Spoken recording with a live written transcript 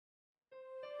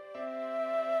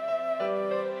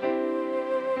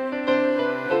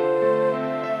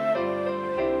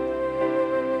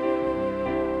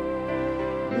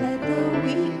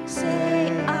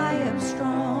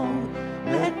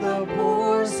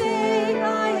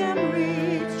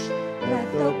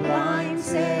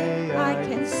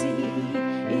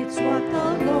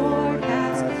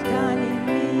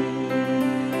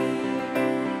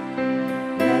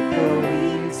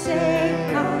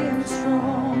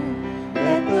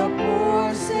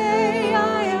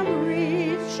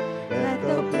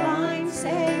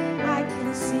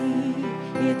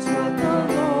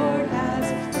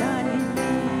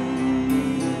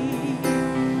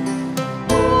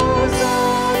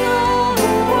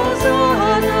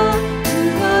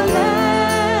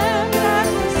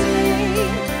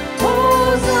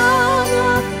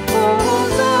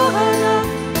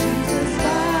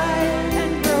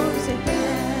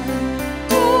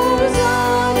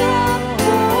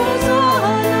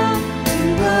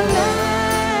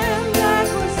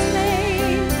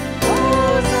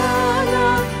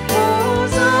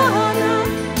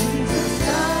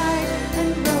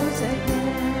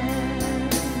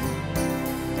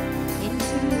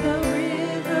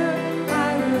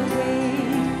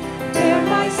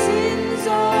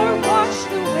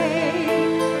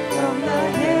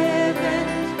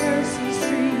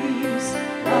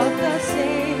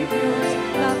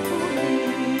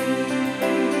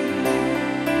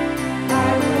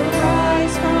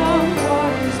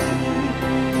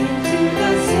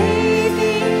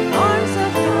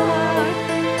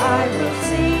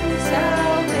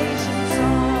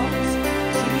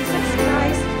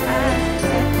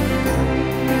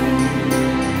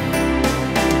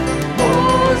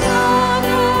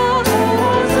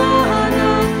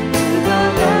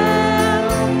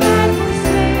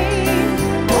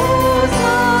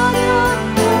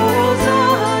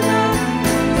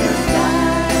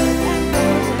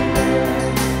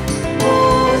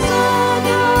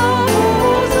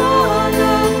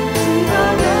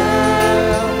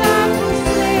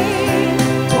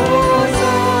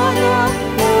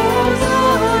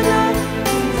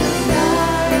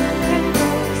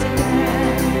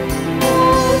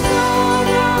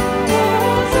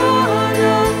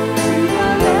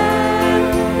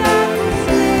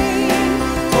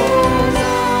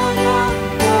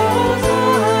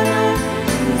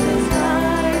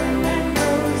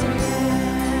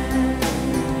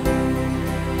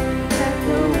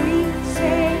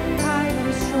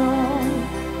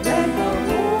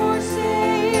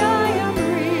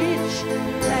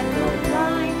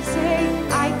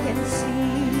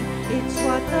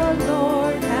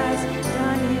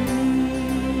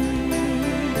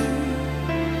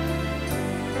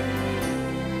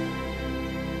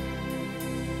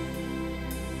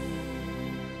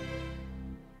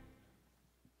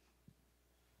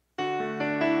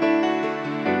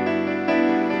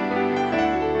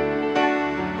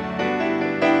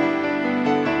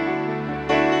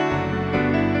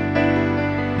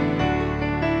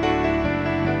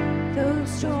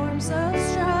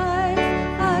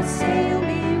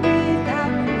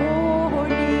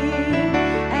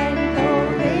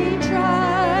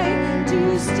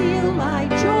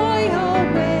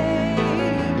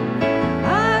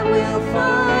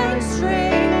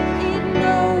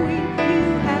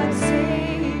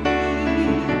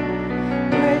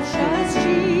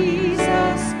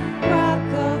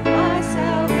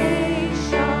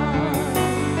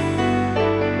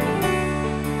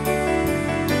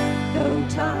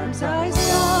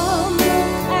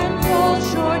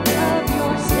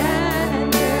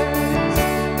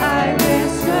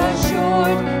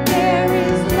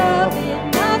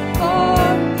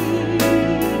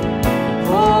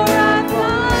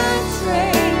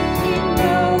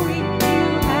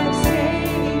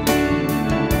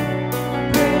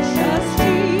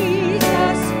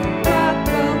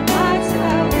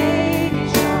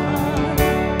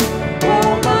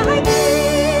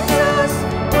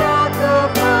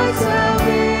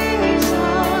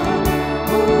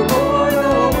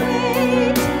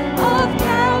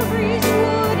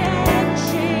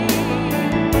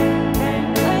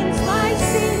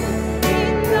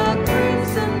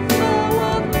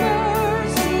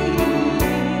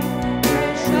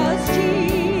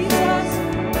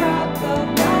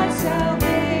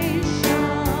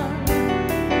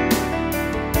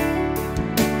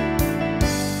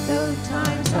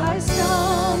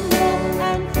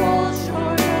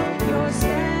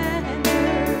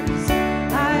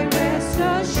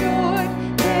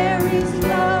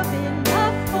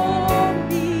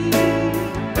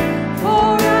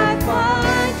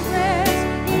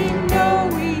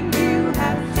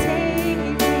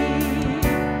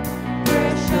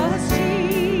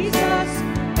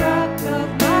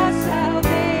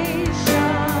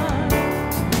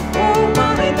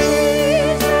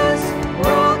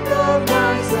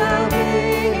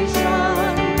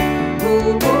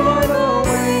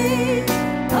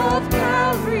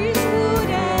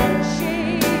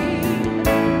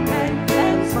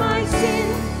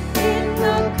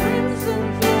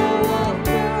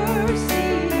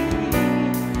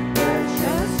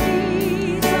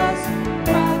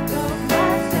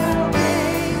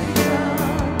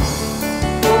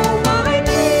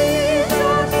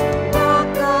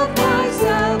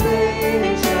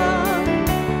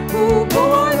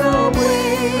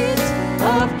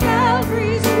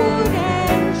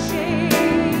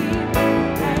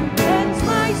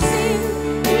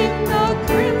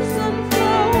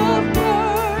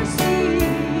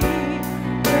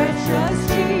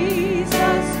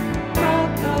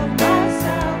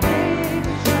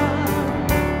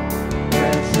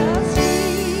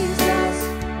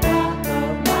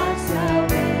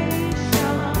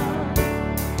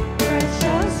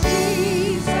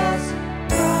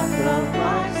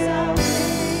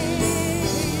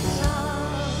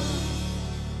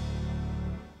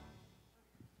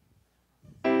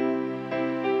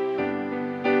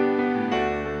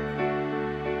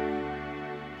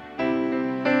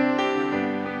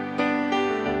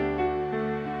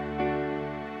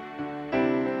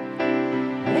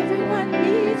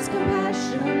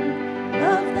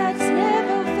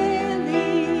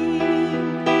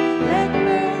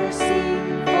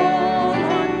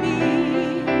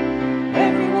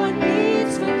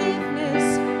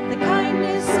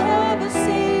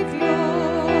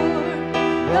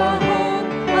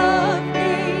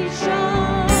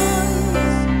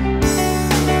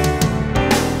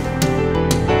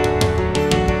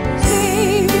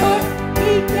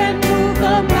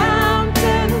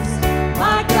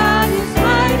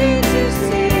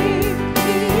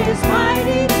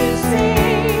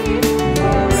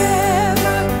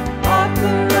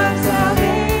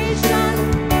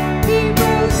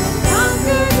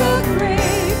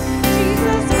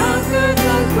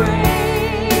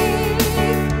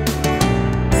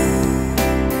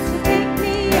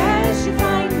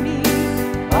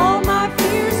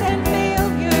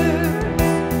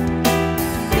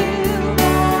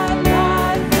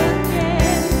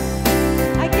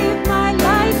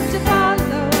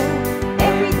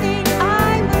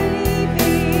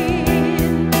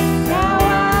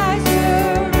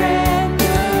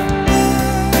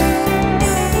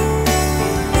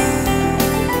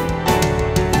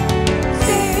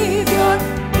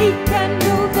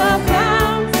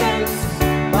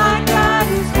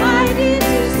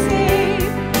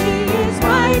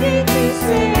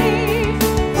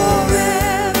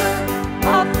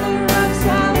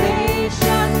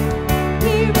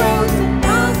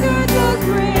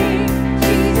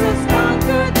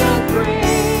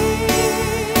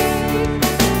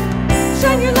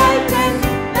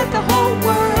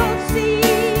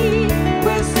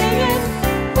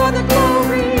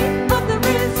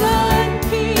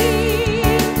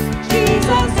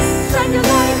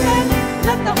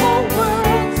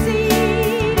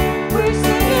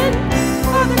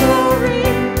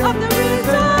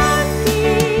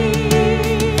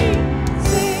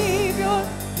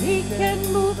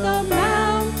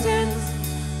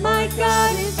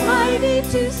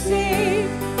to save.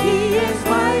 He is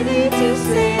mighty to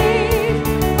save.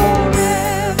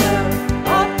 Forever,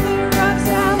 author of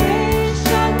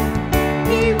salvation.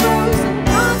 He rose and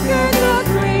conquered the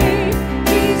grave.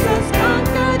 Jesus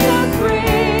conquered the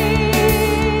grave.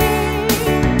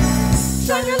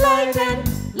 Shine your light and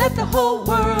let the whole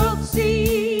world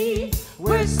see.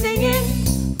 We're singing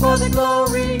for the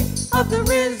glory of the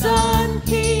risen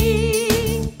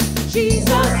King.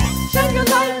 Jesus, shine your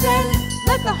light and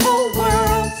let the whole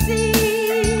world see.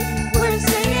 We're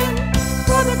singing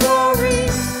for the glory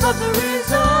of the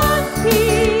risen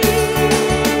King.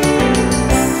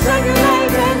 Shine your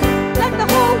light and let the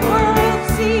whole world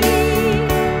see.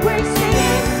 We're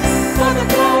singing for the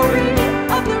glory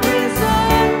of the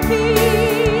risen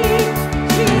King.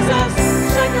 Jesus,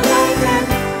 shine your light and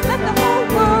let the whole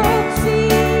world see.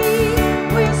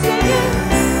 We're singing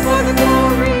for the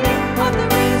glory of the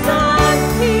risen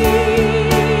King.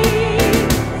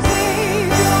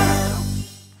 Savior.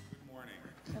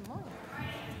 Good morning.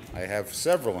 I have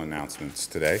several announcements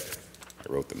today.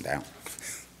 I wrote them down.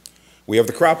 We have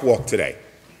the crop walk today.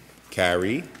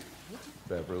 Keri,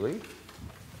 Beverly,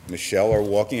 Michelle are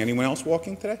walking. Anyone else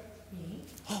walking today?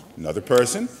 Another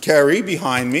person. Keri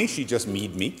behind me. She just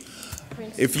meet me.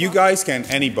 If you guys can,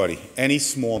 anybody, any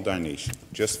small donation,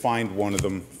 just find one of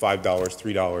them, $5,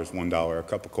 $3, $1, a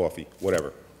cup of coffee,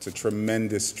 whatever. It's a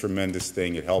tremendous, tremendous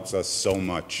thing. It helps us so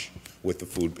much with the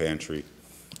food pantry.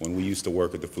 When we used to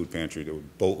work at the food pantry, there were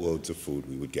boatloads of food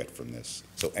we would get from this.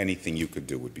 So anything you could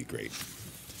do would be great.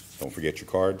 Don't forget your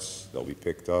cards. They'll be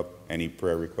picked up. Any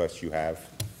prayer requests you have.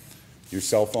 Your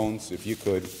cell phones, if you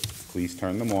could, please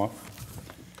turn them off.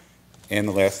 And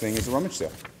the last thing is the rummage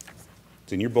sale.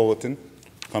 It's in your bulletin.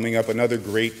 Coming up, another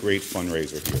great, great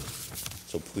fundraiser here.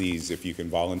 So please, if you can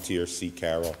volunteer, see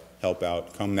Carol, help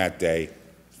out, come that day.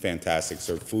 Fantastic.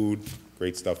 Serve food,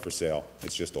 great stuff for sale.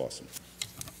 It's just awesome.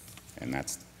 And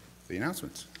that's the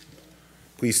announcements.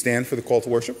 Please stand for the call to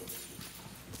worship.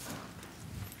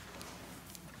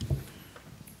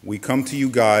 We come to you,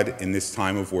 God, in this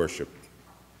time of worship.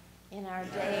 In our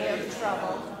day of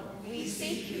trouble, we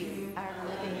seek you, our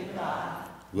living God.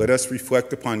 Let us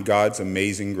reflect upon God's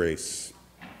amazing grace.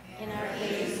 In our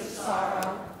days of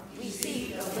sorrow, we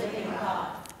seek the living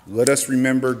God. Let us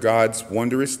remember God's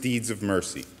wondrous deeds of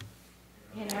mercy.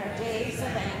 In our days of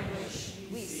anguish,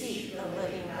 we seek the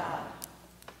living God.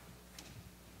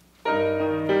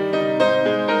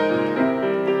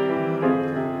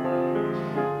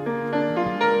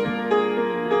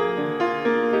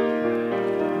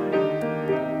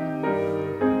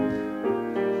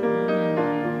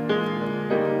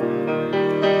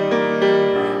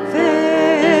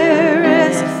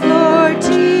 Fairest Lord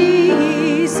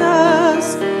Jesus,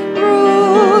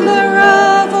 ruler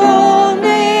of all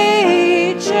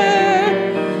nature,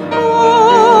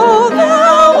 O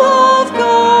thou of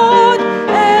God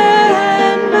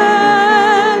and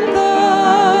man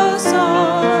the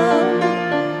Son,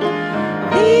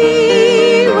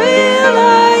 thee will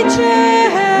I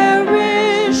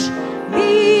cherish,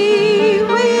 thee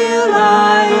will I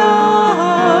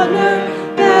honor,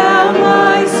 thou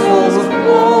my soul's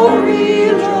glory,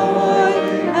 joy,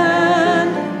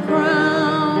 and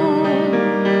crown.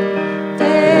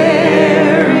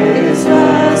 Fair is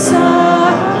the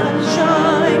sunshine,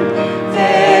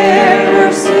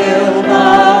 fairer still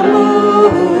the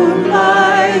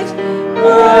moonlight,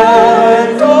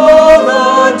 bright gold the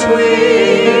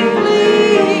twinkling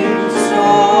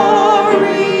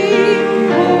starry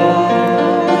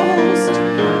host.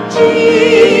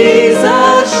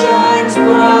 Jesus shines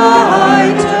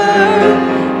brighter,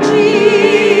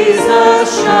 Jesus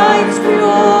shines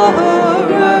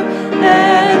purer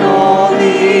than all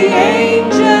the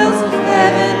angels of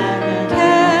heaven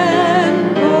can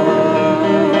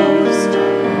boast.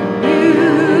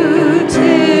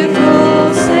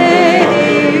 Beautiful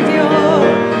Savior,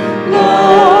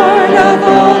 Lord of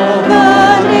all the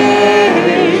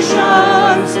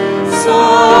nations,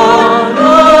 Son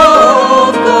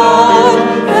of God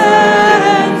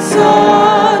and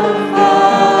Son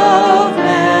of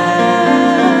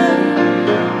Man.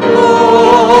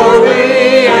 Glory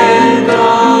and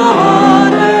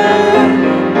honor,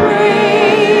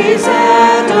 praise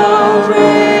and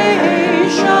adoration,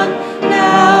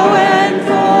 now and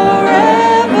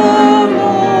forevermore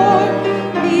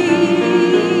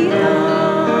be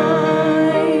thine.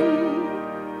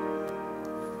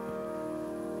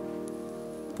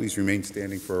 Please remain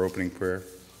standing for our opening prayer.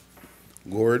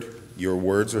 Lord, your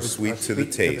words are sweet to the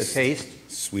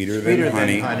taste, sweeter than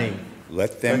honey.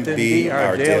 Let them be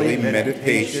our daily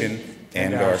meditation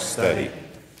and our study.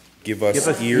 Give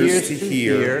us ears to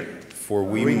hear, for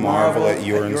we marvel at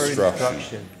your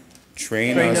instruction.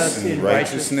 Train us in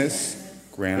righteousness,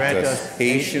 grant us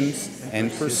patience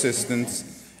and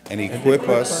persistence, and equip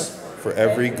us for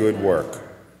every good work.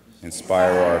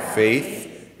 Inspire our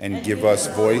faith and give us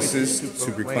voices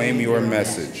to proclaim your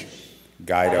message.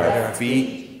 Guide our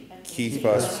feet, keep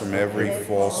us from every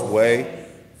false way,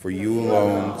 for you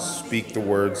alone speak the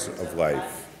words of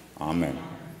life. Amen.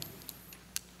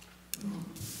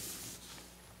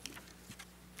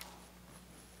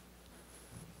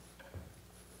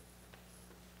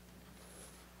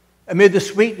 Amid the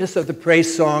sweetness of the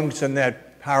praise songs and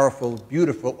that powerful,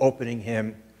 beautiful opening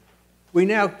hymn, we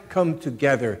now come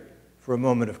together for a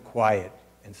moment of quiet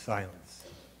and silence.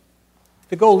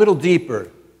 To go a little deeper,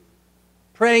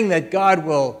 praying that God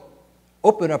will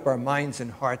open up our minds and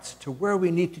hearts to where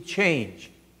we need to change,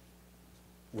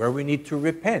 where we need to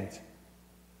repent,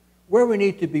 where we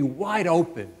need to be wide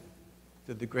open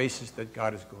to the graces that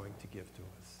God is going to give to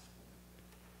us.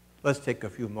 Let's take a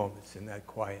few moments in that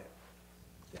quiet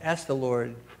to ask the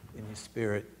Lord in His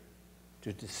Spirit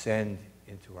to descend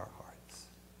into our hearts.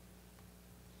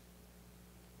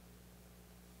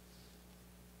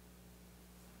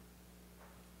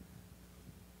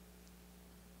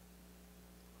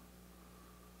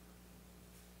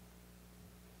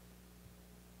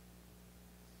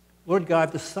 Lord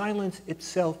God, the silence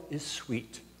itself is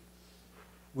sweet.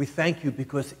 We thank you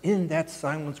because in that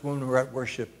silence when we're at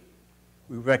worship,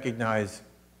 we recognize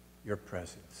your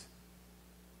presence.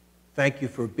 Thank you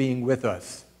for being with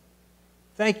us.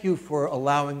 Thank you for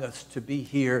allowing us to be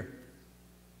here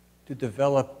to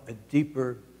develop a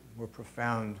deeper, more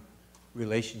profound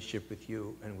relationship with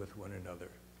you and with one another.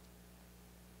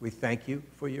 We thank you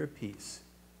for your peace,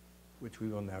 which we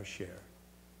will now share.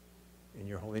 In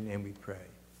your holy name we pray.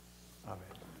 Amen.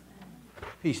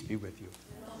 Peace be with you.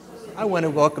 I want to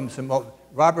welcome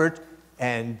Robert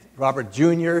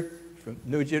Jr. from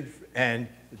Nugent and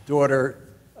the daughter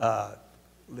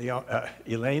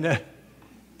Elena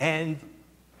and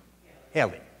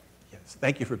Haley. Yes,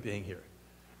 thank you for being here.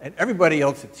 And everybody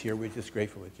else that's here, we're just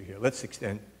grateful that you're here. Let's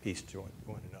extend peace to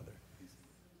one another.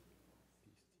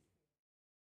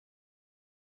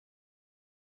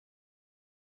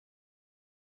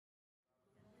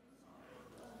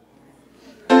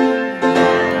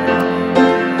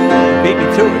 Beat me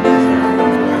to it.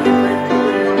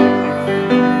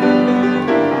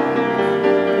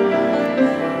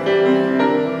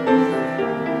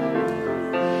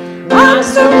 I'm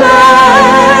so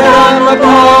glad I'm a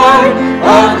part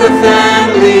of the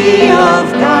family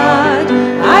of God.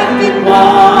 I've been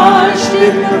washed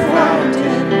in the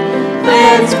fountain,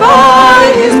 cleansed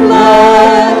by His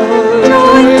blood.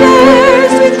 Joined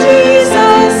heirs with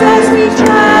Jesus as we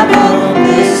travel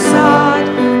this sod.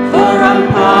 For I'm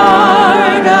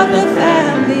part of the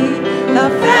family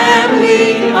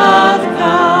of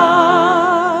God.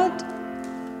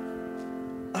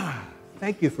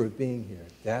 Thank you for being here,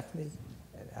 Daphne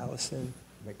and Allison,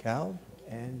 McCall,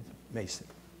 and Mason.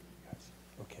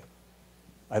 Okay.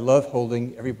 I love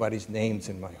holding everybody's names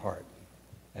in my heart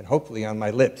and hopefully on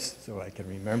my lips so I can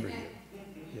remember you.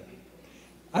 Yeah.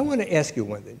 I want to ask you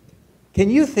one thing. Can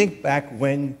you think back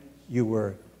when you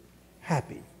were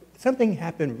happy? Something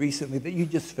happened recently that you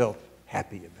just felt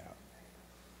happy about.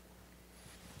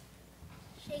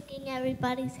 Shaking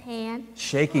everybody's hand.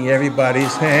 Shaking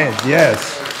everybody's hand,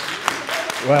 yes.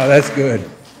 Wow, that's good.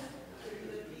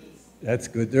 That's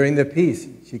good. During the peace,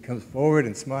 she comes forward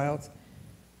and smiles.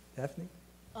 Daphne?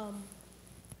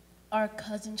 Our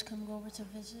cousins come over to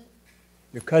visit.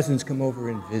 Your cousins come over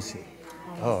and visit.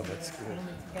 Oh, that's good.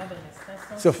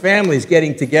 So families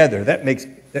getting together, that makes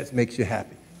you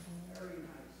happy.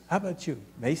 How about you?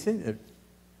 Mason?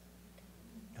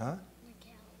 Huh?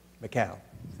 McCall.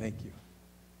 Thank you.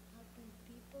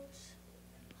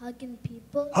 Hugging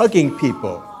people. Hugging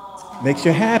people. Makes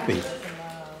you happy.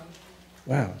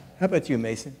 Wow. How about you,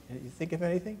 Mason? You think of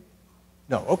anything?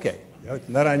 No. Okay. No, it's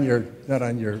not on your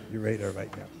radar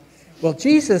right now. Well,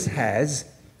 Jesus has,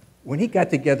 when he got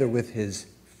together with his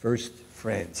first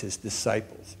friends, his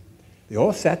disciples, they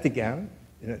all sat together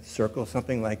in a circle,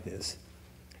 something like this,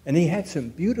 and he had some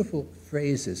beautiful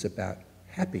phrases about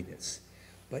happiness.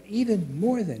 But even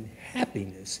more than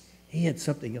happiness, he had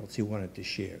something else he wanted to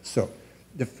share. So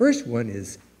the first one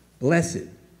is, blessed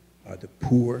are the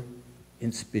poor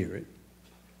in spirit,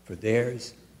 for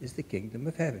theirs is the kingdom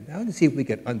of heaven. Now, I want to see if we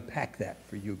can unpack that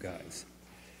for you guys.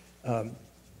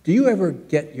 Do you ever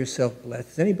get yourself blessed?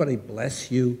 Does anybody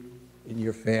bless you in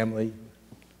your family?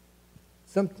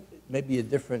 Maybe a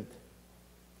different...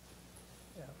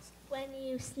 When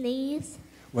you sneeze.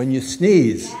 When you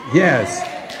sneeze, yes.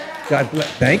 God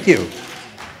bless. Thank you.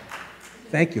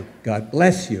 Thank you. God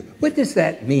bless you. What does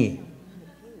that mean?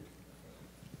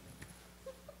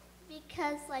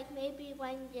 maybe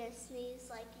when you sneeze,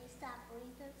 like you stop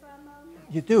breathing for a moment?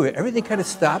 You do it. Everything kind of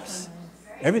stops.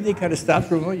 Everything kind of stops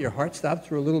for a moment. Your heart stops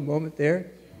for a little moment there.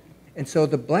 And so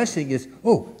the blessing is,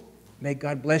 oh, may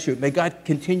God bless you. May God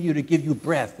continue to give you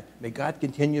breath. May God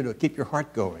continue to keep your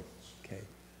heart going. Okay,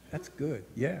 that's good,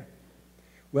 yeah.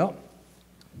 Well,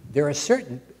 there are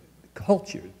certain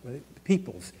cultures,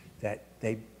 peoples, that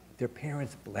their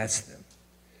parents bless them.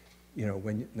 You know,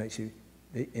 when they say,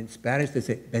 in Spanish they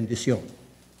say bendición,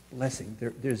 blessing.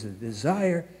 There's a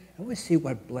desire. I always see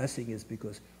what blessing is,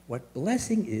 because what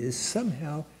blessing is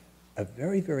somehow a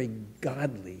very, very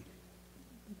godly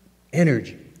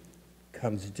energy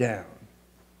comes down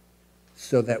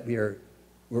so that we're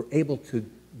able to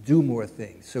do more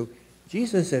things. So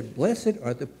Jesus said, blessed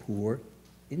are the poor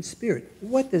in spirit.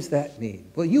 What does that mean?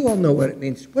 Well, you all know what it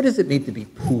means. What does it mean to be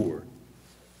poor?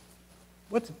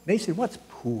 Mason, what's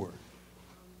poor?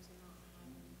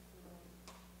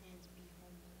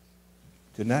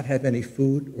 To not have any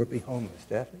food or be homeless.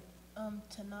 Daphne?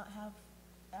 To not have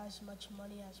as much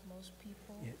money as most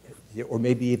people. Yeah, or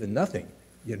maybe even nothing,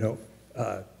 you know.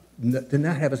 To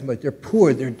not have as much. They're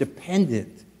poor. They're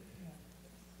dependent.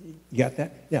 You got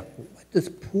that? Now, what does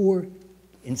poor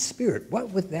in spirit, what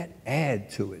would that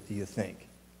add to it, do you think?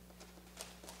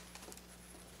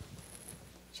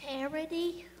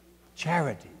 Charity?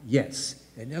 Charity, yes.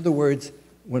 In other words,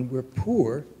 when we're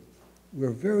poor,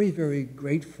 we're very, very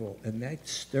grateful, and that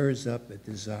stirs up a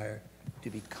desire to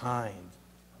be kind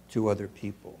to other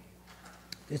people.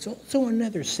 There's also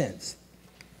another sense.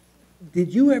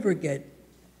 Did you ever get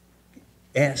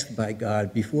asked by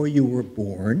God before you were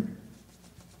born,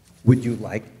 would you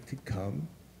like to come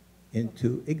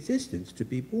into existence, to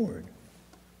be born?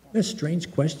 That's a strange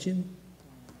question.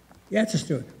 Yeah, it's a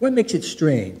strange. What makes it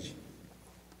strange?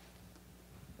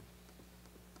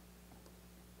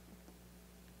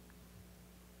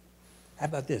 How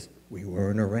about this? We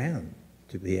weren't around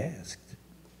to be asked,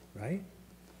 right?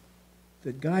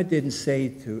 That God didn't say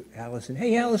to Allison,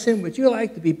 hey, Allison, would you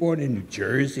like to be born in New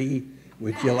Jersey?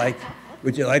 Would you like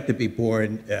to be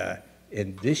born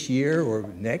in this year or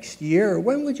next year? Or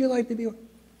when would you like to be born?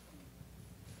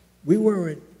 We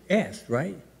weren't asked,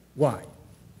 right? Why?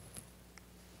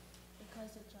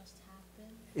 Because it just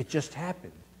happened. It just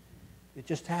happened. It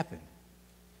just happened.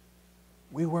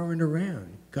 We weren't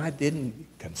around. God didn't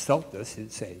consult us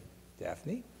and say,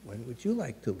 Daphne, when would you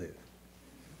like to live?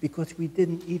 Because we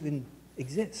didn't even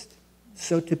exist.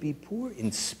 So to be poor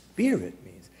in spirit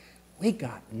means we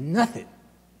got nothing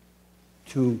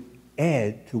to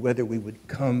add to whether we would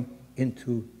come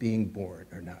into being born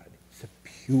or not. It's a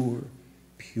pure,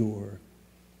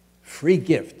 free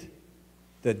gift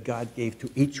that God gave to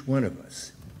each one of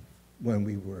us when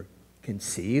we were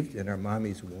conceived in our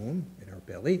mommy's womb, in our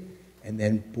belly, and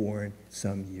then born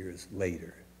some years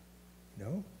later. You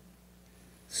know?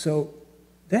 So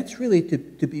that's really, to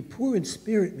be poor in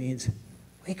spirit means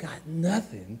we got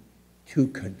nothing to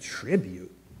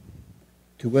contribute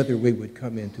to whether we would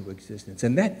come into existence.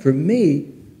 And that, for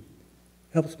me,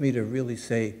 helps me to really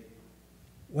say,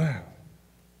 wow,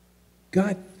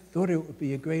 God thought it would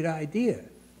be a great idea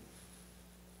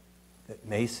that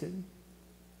Mason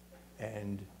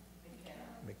and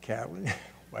McCarran,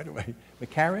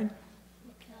 McCarran?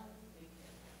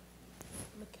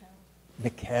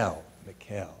 McCall,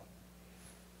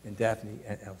 and Daphne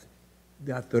and Elsie.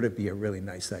 God thought it'd be a really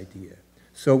nice idea.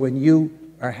 So when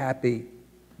you are happy,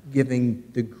 giving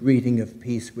the greeting of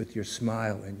peace with your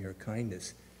smile and your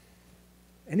kindness,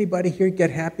 anybody here get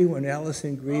happy when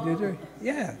Allison greeted her?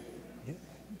 Yeah.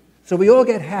 So we all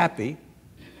get happy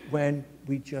when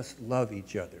we just love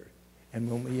each other. And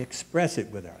when we express it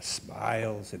with our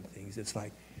smiles and things, it's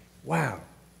like, wow,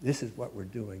 this is what we're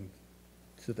doing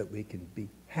so that we can be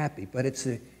happy. But it's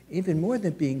even more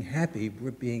than being happy,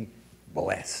 we're being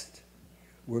blessed.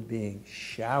 We're being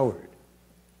showered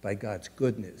by God's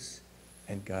goodness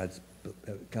and God's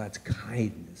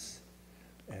kindness.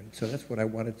 And so that's what I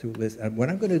wanted to list. And what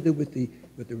I'm going to do with the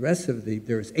rest of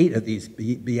there's 8 of these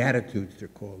Beatitudes, they're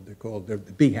called the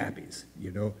Be Happies,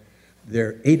 you know. There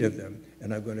are 8 of them,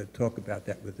 and I'm going to talk about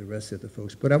that with the rest of the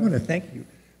folks. But I want to thank you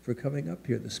for coming up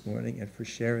here this morning and for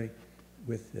sharing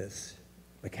with us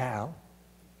Macau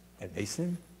and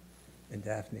Mason and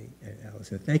Daphne and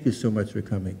Allison. Thank you so much for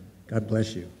coming. God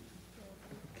bless you.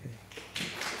 Okay.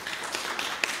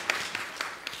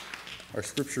 Our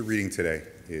scripture reading today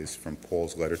is from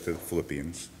Paul's letter to the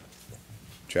Philippians,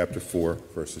 chapter 4,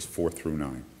 verses 4 through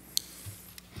 9.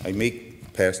 I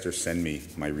make pastors send me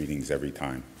my readings every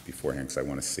time beforehand because I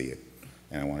want to see it,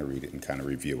 and I want to read it and kind of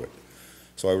review it.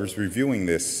 So I was reviewing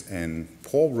this, and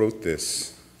Paul wrote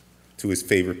this to his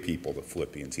favorite people, the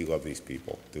Philippians. He loved these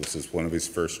people. This is one of his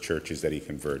first churches that he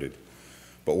converted.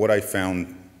 But what I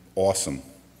found awesome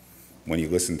when you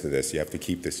listen to this, you have to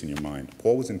keep this in your mind.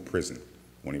 Paul was in prison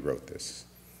when he wrote this,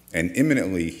 and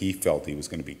imminently he felt he was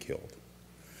going to be killed.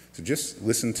 So just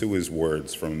listen to his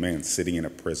words from a man sitting in a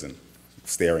prison,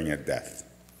 staring at death.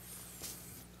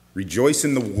 Rejoice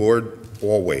in the Lord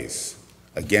always.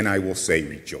 Again, I will say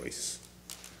rejoice.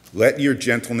 Let your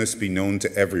gentleness be known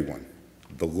to everyone.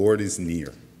 The Lord is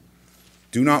near.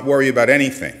 Do not worry about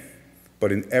anything,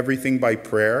 but in everything by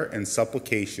prayer and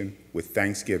supplication with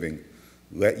thanksgiving,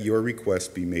 let your requests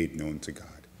be made known to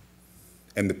God.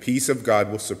 And the peace of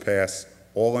God will surpass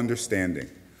all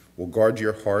understanding, will guard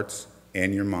your hearts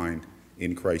and your mind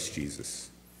in Christ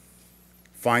Jesus.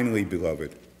 Finally,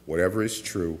 beloved, whatever is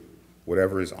true,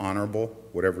 whatever is honorable,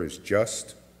 whatever is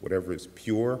just, whatever is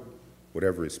pure,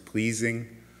 whatever is pleasing,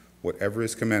 whatever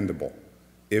is commendable,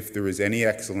 if there is any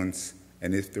excellence,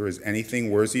 and if there is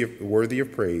anything worthy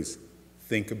of praise,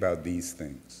 think about these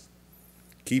things.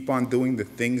 Keep on doing the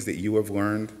things that you have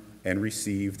learned and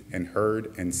received and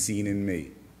heard and seen in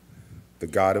me. The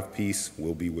God of peace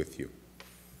will be with you.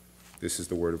 This is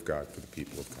the word of God for the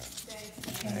people of God.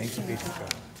 Thanks be to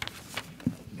God.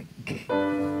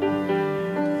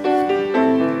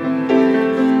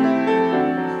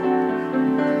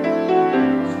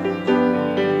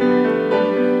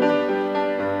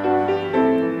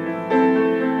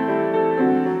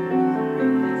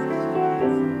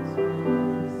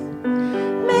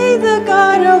 May the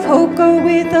God of hope go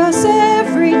with us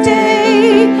every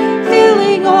day,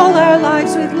 filling all our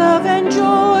lives with love and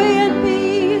joy and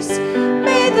peace.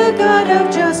 May the God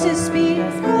of justice speed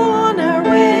us on our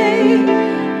way,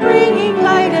 bringing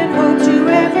light and hope to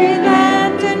every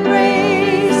land and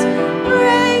race.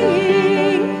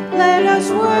 Praying, let us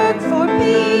work for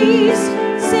peace,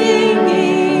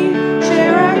 singing,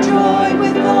 share our joy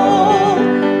with all,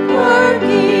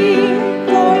 working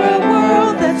for a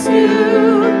world that's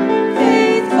new,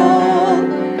 faithful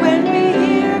when we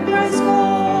hear Christ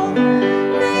call.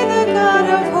 May the God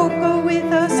of hope go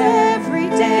with us every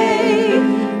day,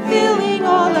 filling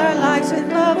all our lives with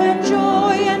love and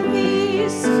joy and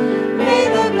peace. May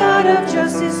the God of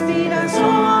justice feed us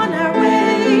on our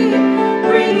way,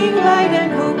 bringing light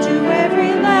and hope to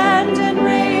every land and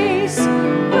race.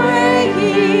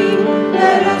 Praying,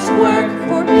 let us work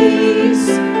for peace,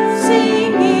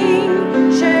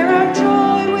 singing, share our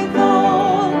joy with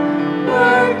all,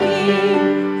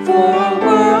 working for a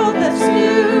world that's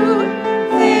new,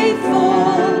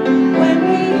 faithful when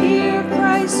we hear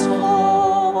Christ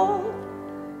call.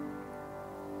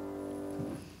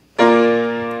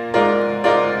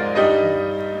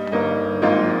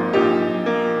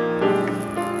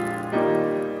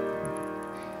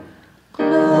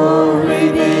 Glory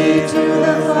be to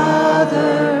the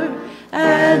Father,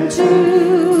 and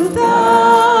to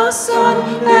the Son,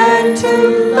 and to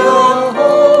the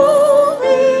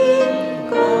Holy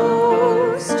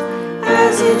Ghost,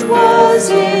 as it was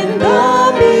in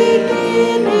the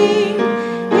beginning,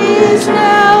 is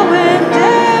now, and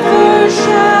ever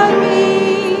shall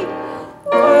be,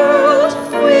 world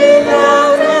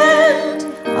without end.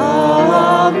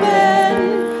 Amen.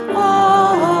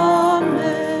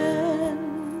 Amen.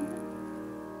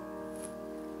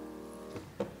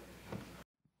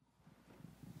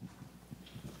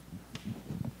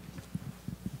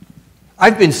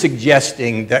 I've been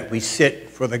suggesting that we sit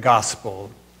for the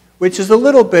gospel, which is a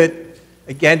little bit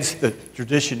against the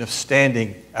tradition of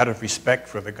standing out of respect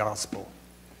for the gospel.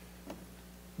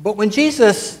 But when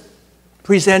Jesus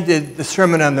presented the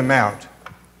Sermon on the Mount,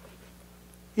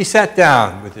 he sat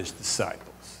down with his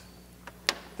disciples.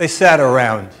 They sat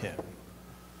around him.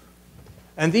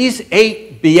 And these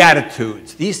 8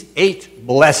 beatitudes, these 8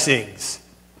 blessings,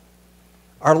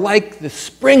 are like the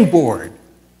springboard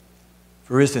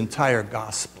for his entire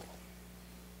gospel.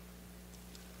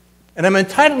 And I'm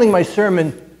entitling my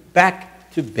sermon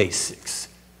Back to Basics,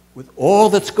 with all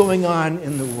that's going on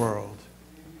in the world,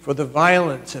 for the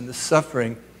violence and the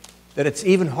suffering that it's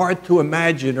even hard to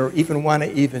imagine or even want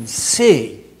to even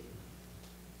see.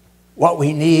 What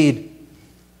we need,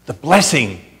 the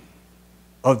blessing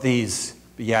of these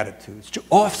Beatitudes to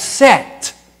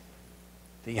offset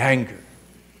the anger,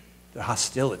 the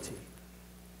hostility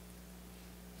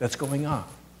that's going on.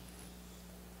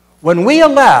 When we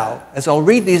allow, as I'll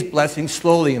read these blessings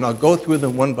slowly and I'll go through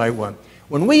them one by one,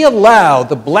 when we allow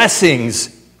the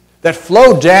blessings that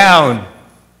flow down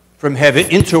from heaven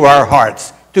into our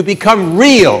hearts to become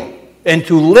real and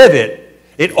to live it,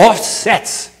 it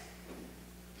offsets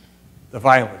the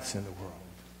violence in the world.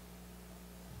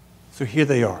 So here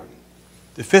they are.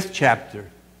 The 5th chapter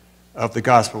of the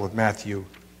Gospel of Matthew,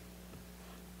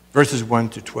 verses 1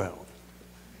 to 12.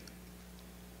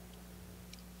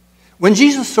 When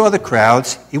Jesus saw the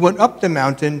crowds, he went up the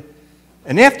mountain,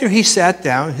 and after he sat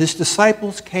down, his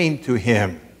disciples came to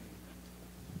him.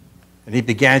 And he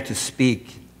began to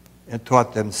speak and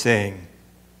taught them, saying,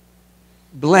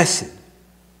 "Blessed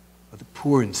are the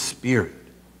poor in spirit,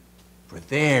 for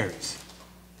theirs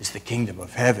is the kingdom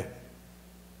of heaven.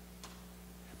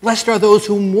 Blessed are those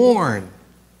who mourn,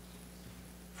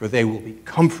 for they will be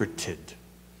comforted.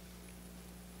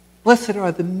 Blessed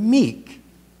are the meek,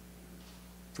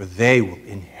 for they will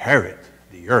inherit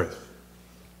the earth.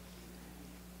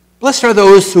 Blessed are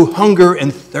those who hunger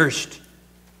and thirst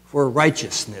for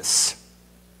righteousness,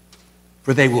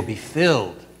 for they will be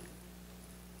filled.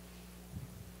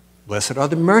 Blessed are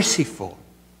the merciful,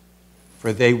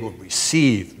 for they will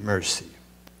receive mercy.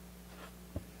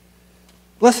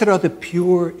 Blessed are the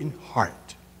pure in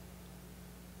heart,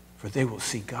 for they will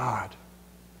see God.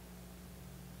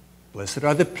 Blessed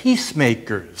are the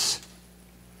peacemakers,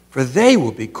 for they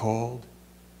will be called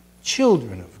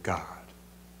children of God.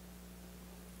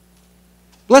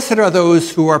 Blessed are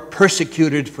those who are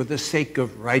persecuted for the sake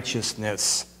of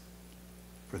righteousness,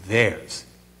 for theirs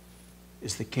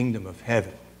is the kingdom of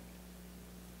heaven.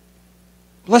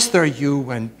 Blessed are you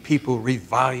when people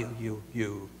revile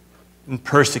you and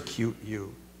persecute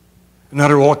you and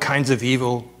utter all kinds of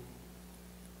evil.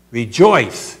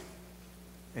 Rejoice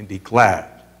and be glad,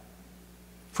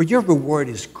 for your reward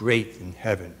is great in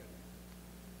heaven.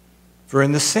 For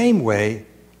in the same way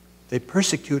they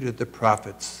persecuted the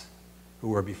prophets who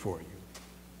were before you."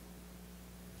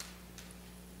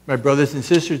 My brothers and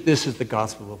sisters, this is the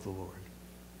gospel of the Lord.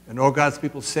 And all God's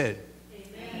people said,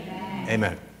 Amen.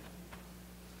 Amen.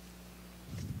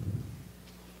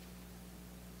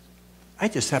 I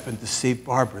just happened to see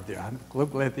Barbara there. I'm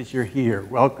glad that you're here.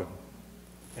 Welcome.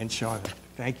 And Shauna,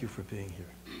 thank you for being here.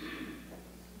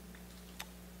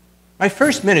 My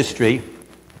first ministry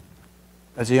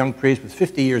as a young priest was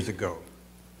 50 years ago.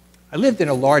 I lived in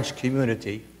a large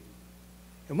community,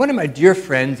 and one of my dear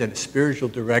friends and a spiritual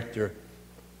director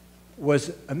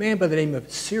was a man by the name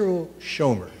of Cyril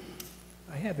Schomer.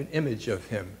 I have an image of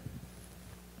him.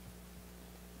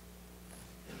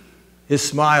 His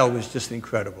smile was just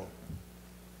incredible.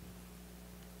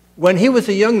 When he was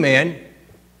a young man,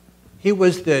 he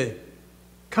was the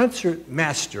concert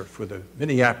master for the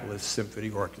Minneapolis Symphony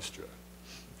Orchestra,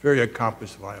 very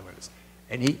accomplished violinist.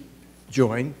 And he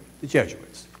joined the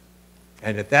Jesuits.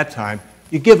 And at that time,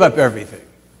 you give up everything,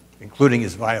 including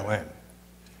his violin.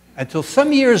 Until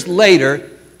some years later,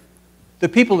 the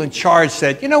people in charge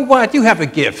said, "You know what, you have a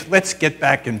gift. Let's get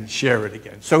back and share it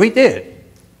again." So he did.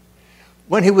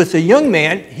 When he was a young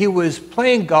man, he was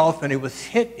playing golf and he was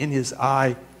hit in his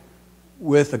eye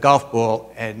with a golf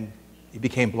ball, and he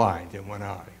became blind in one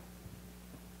eye.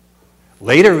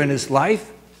 Later in his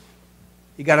life,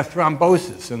 he got a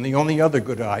thrombosis in the only other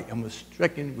good eye and was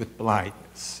stricken with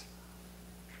blindness.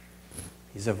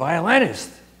 He's a violinist.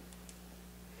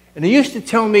 And he used to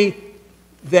tell me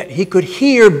that he could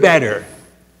hear better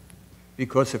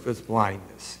because of his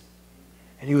blindness.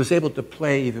 And he was able to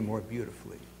play even more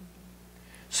beautifully.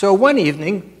 So one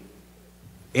evening,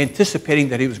 anticipating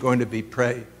that he was going to be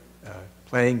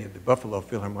playing in the Buffalo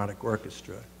Philharmonic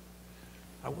Orchestra,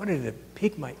 I wanted to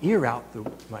peek my ear out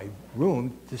my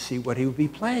room to see what he would be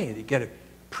playing, to get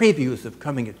previews of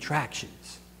coming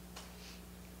attractions.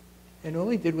 And all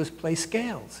he did was play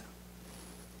scales.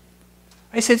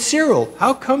 I said, "Cyril,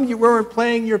 how come you weren't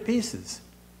playing your pieces?"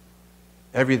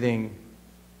 Everything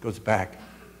goes back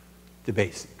to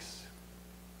basics.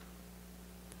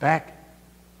 Back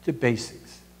to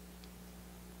basics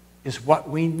is what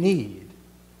we need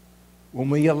when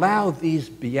we allow these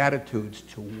Beatitudes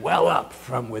to well up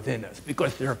from within us,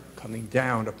 because they're coming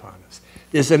down upon us.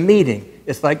 There's a meeting.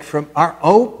 It's like from our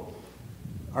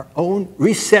own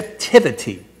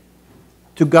receptivity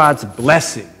to God's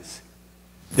blessings,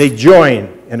 they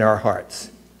join in our hearts,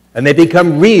 and they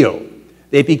become real.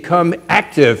 They become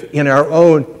active in our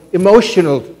own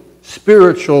emotional,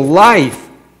 spiritual life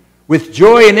with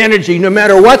joy and energy, no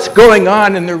matter what's going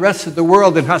on in the rest of the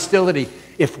world in hostility.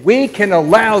 If we can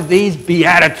allow these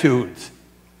Beatitudes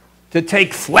to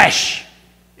take flesh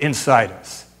inside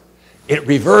us, it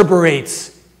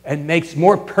reverberates and makes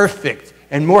more perfect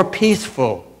and more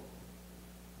peaceful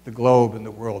the globe and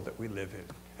the world that we live in.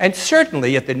 And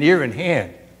certainly at the near and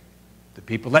hand, the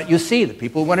people that you see, the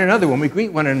people one another, when we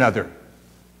greet one another,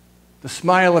 the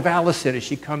smile of Allison as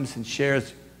she comes and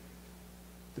shares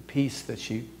the peace that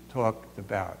she talked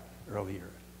about earlier.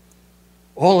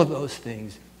 All of those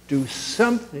things do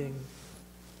something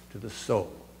to the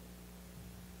soul.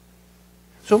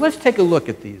 So let's take a look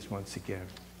at these once again.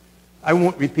 I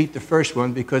won't repeat the first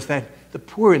one because the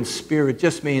poor in spirit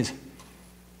just means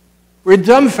we're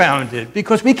dumbfounded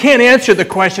because we can't answer the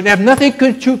question, have nothing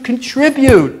to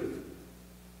contribute.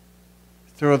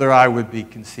 Further, I would be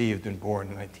conceived and born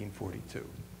in 1942.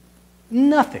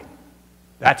 Nothing.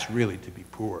 That's really to be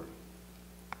poor.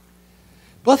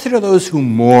 Blessed are those who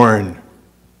mourn,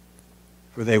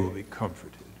 for they will be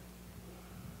comforted.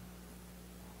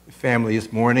 The family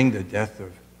is mourning the death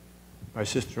of my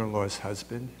sister-in-law's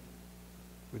husband,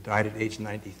 who died at age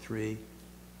 93.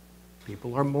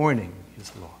 People are mourning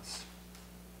his loss.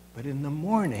 But in the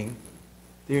mourning,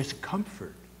 there's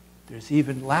comfort. There's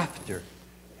even laughter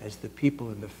as the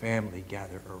people in the family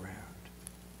gather around.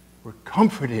 We're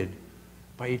comforted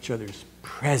by each other's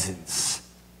presence.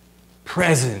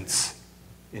 Presence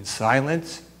in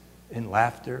silence, in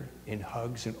laughter, in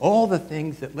hugs, and all the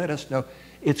things that let us know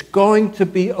it's going to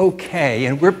be okay.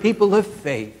 And we're people of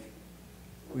faith.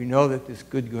 We know that this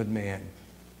good man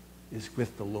is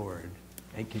with the Lord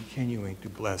and continuing to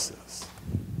bless us.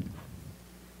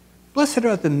 Blessed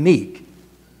are the meek,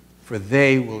 for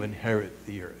they will inherit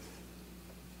the earth.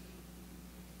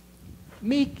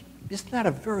 Meek is not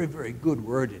a very, very good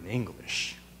word in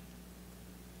English.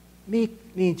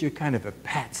 Meek means you're kind of a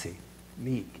patsy,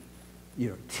 meek,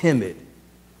 timid,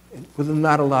 and with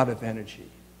not a lot of energy.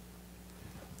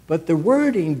 But the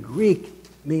word in Greek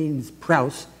means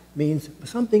praus, means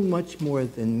something much more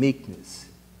than meekness.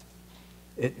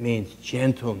 It means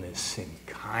gentleness and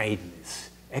kindness,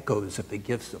 echoes of the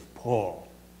gifts of Paul.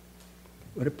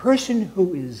 But a person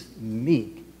who is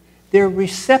meek, they're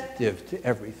receptive to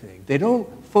everything. They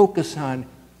don't focus on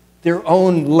their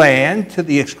own land to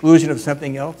the exclusion of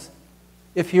something else.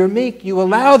 If you're meek, you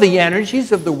allow the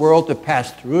energies of the world to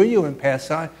pass through you and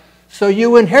pass on. So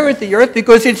you inherit the earth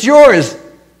because it's yours.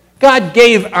 God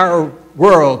gave our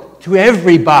world to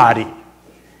everybody.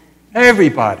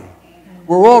 Everybody.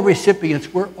 We're all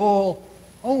recipients. We're all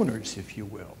owners, if you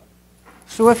will.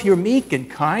 So if you're meek and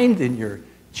kind and you're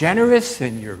generous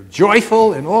and you're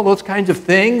joyful and all those kinds of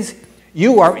things,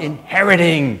 you are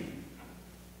inheriting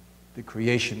the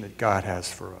creation that God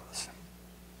has for us.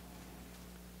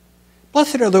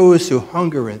 Blessed are those who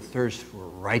hunger and thirst for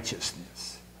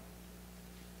righteousness.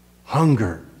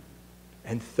 Hunger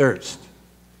and thirst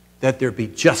that there be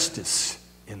justice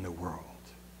in the world.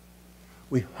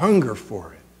 We hunger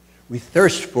for it. We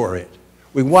thirst for it.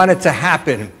 We want it to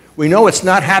happen. We know it's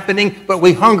not happening, but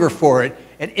we hunger for it.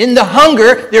 And in the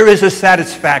hunger, there is a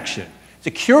satisfaction. It's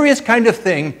a curious kind of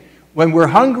thing. When we're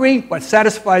hungry, what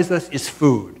satisfies us is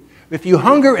food. If you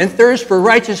hunger and thirst for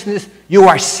righteousness, you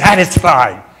are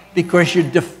satisfied because you're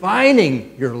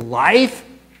defining your life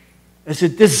as a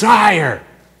desire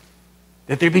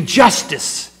that there be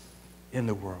justice in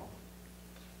the world.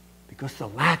 Because the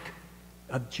lack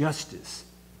of justice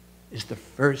is the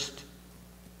first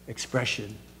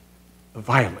expression of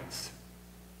violence.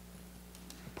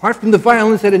 Apart from the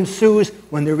violence that ensues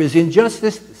when there is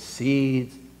injustice, the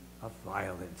seeds of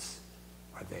violence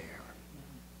are there.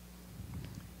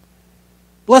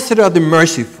 Blessed are the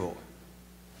merciful,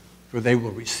 for they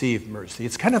will receive mercy.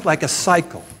 It's kind of like a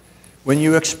cycle. When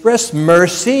you express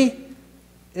mercy,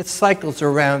 it cycles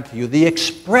around to you. The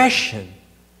expression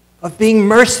of being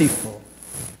merciful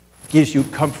gives you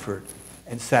comfort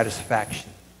and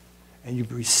satisfaction, and you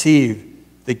receive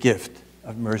the gift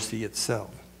of mercy itself.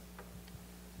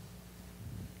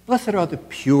 Blessed are the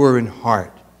pure in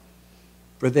heart,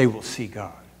 for they will see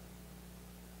God.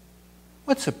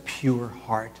 What's a pure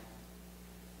heart?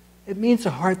 It means a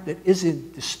heart that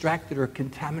isn't distracted or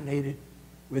contaminated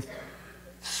with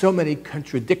so many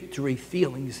contradictory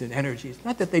feelings and energies.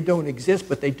 Not that they don't exist,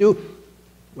 but they do.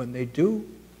 When they do,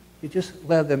 you just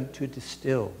let them to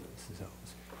distill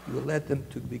themselves. You let them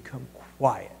to become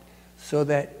quiet so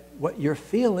that what you're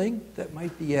feeling that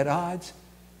might be at odds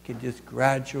can just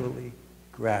gradually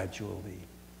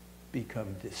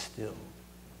become distilled.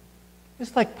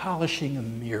 It's like polishing a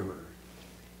mirror.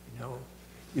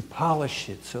 You polish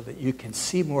it so that you can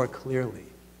see more clearly.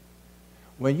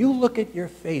 When you look at your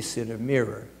face in a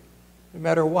mirror, no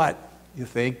matter what you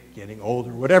think, getting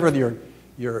older, whatever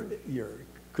your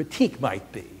critique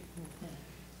might be,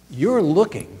 you're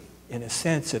looking, in a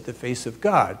sense, at the face of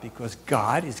God because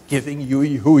God is giving you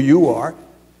who you are.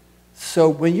 So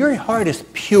when your heart is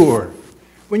pure,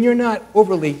 when you're not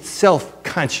overly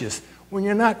self-conscious, when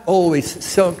you're not always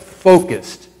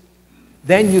self-focused,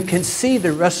 then you can see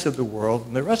the rest of the world,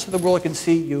 and the rest of the world can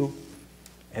see you,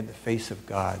 and the face of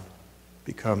God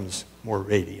becomes more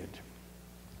radiant.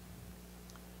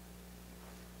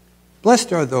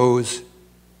 Blessed are those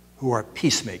who are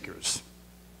peacemakers,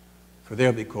 for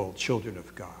they'll be called children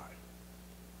of God.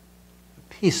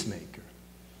 A peacemaker.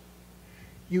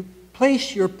 You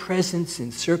place your presence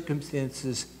in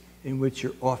circumstances in which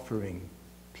you're offering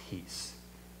peace,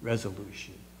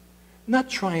 resolution. Not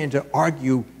trying to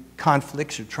argue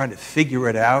conflicts or trying to figure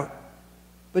it out,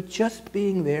 but just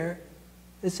being there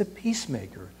as a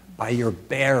peacemaker. By your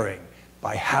bearing,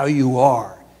 by how you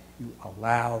are, you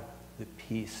allow the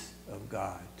peace of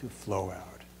God to flow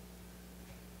out.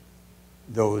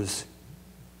 Those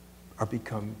are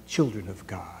become children of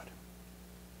God.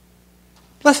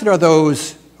 Blessed are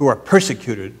those who are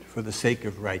persecuted for the sake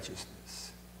of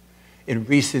righteousness. In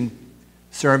recent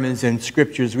sermons and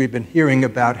scriptures, we've been hearing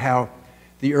about how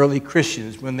the early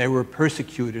Christians, when they were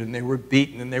persecuted and they were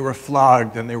beaten and they were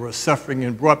flogged and they were suffering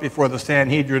and brought before the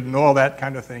Sanhedrin and all that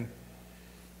kind of thing,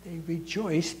 they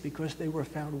rejoiced because they were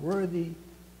found worthy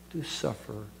to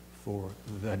suffer for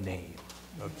the name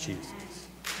of Jesus.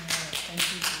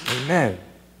 Amen.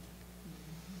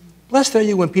 Blessed are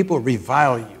you when people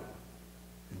revile you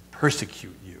and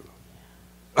persecute you,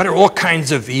 utter all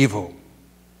kinds of evil,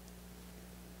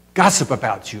 gossip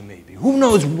about you maybe, who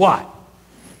knows what.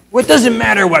 Well, it doesn't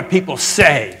matter what people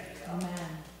say. Amen.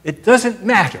 It doesn't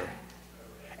matter.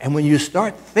 And when you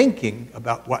start thinking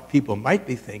about what people might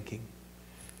be thinking,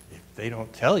 if they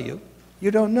don't tell you, you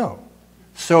don't know.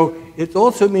 So it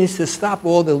also means to stop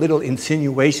all the little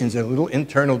insinuations and little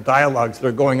internal dialogues that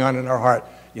are going on in our heart.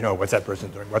 You know, what's that person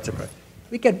doing? What's it?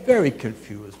 We get very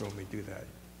confused when we do that.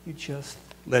 You just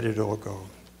let it all go.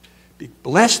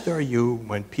 Blessed are you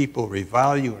when people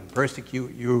revile you and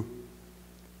persecute you.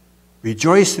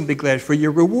 Rejoice and be glad, for your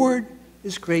reward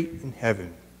is great in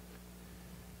heaven.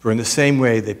 For in the same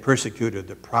way they persecuted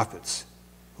the prophets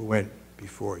who went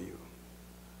before you.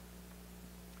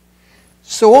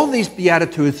 So all these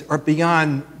Beatitudes are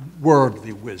beyond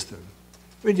worldly wisdom.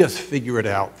 We just figure it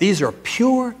out. These are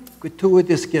pure,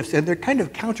 gratuitous gifts, and they're kind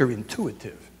of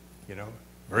counterintuitive. You know,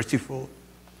 merciful,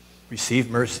 receive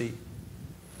mercy,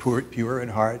 pure in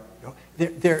heart. You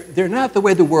know, they're not the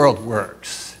way the world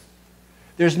works.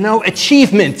 There's no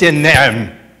achievement in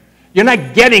them. You're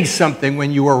not getting something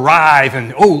when you arrive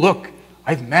and, oh, look,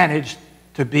 I've managed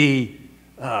to be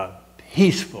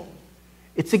peaceful.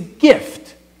 It's a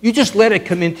gift. You just let it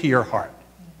come into your heart.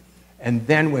 And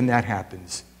then when that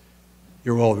happens,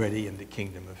 you're already in the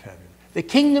kingdom of heaven. The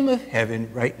kingdom of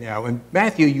heaven right now, and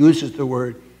Matthew uses the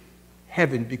word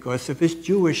heaven because of his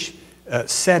Jewish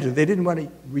center. They didn't want to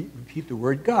repeat the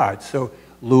word God. So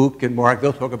Luke and Mark,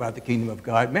 they'll talk about the kingdom of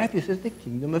God. Matthew says the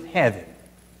kingdom of heaven.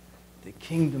 The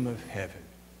kingdom of heaven.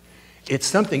 It's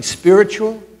something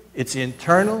spiritual. It's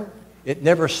internal. It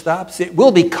never stops. It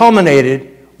will be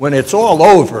culminated when it's all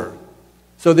over.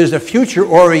 So there's a future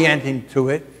orienting to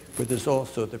it, but there's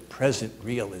also the present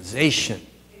realization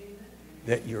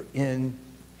that you're in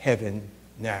heaven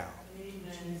now.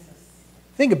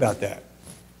 Think about that.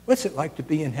 What's it like to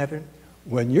be in heaven?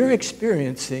 When you're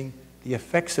experiencing the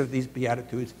effects of these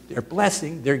Beatitudes, their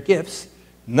blessing, their gifts,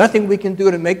 nothing we can do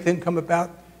to make them come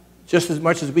about, just as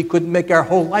much as we couldn't make our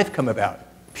whole life come about.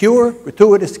 Pure,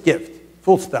 gratuitous gift,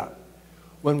 full stop.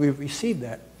 When we receive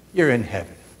that, you're in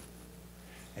heaven.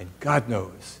 And God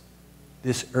knows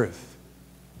this earth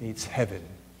needs heaven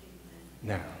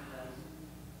now.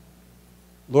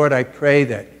 Lord, I pray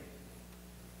that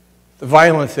the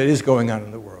violence that is going on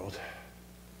in the world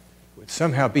would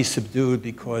somehow be subdued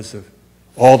because of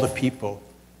all the people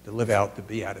that live out the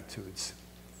Beatitudes.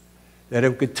 That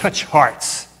it could touch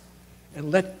hearts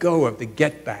and let go of the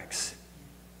get-backs.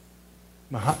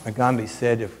 Mahatma Gandhi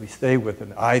said, if we stay with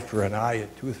an eye for an eye, a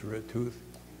tooth for a tooth,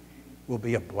 we'll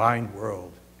be a blind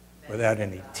world without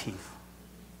any teeth.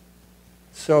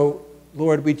 So,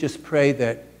 Lord, we just pray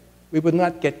that we would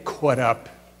not get caught up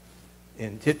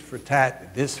in tit for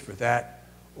tat, this for that,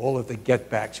 all of the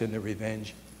get-backs and the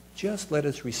revenge. Just let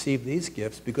us receive these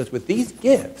gifts, because with these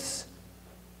gifts,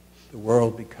 the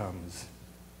world becomes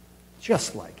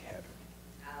just like heaven.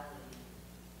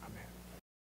 Amen.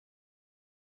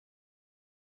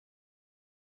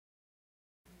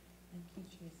 Thank you,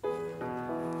 Jesus.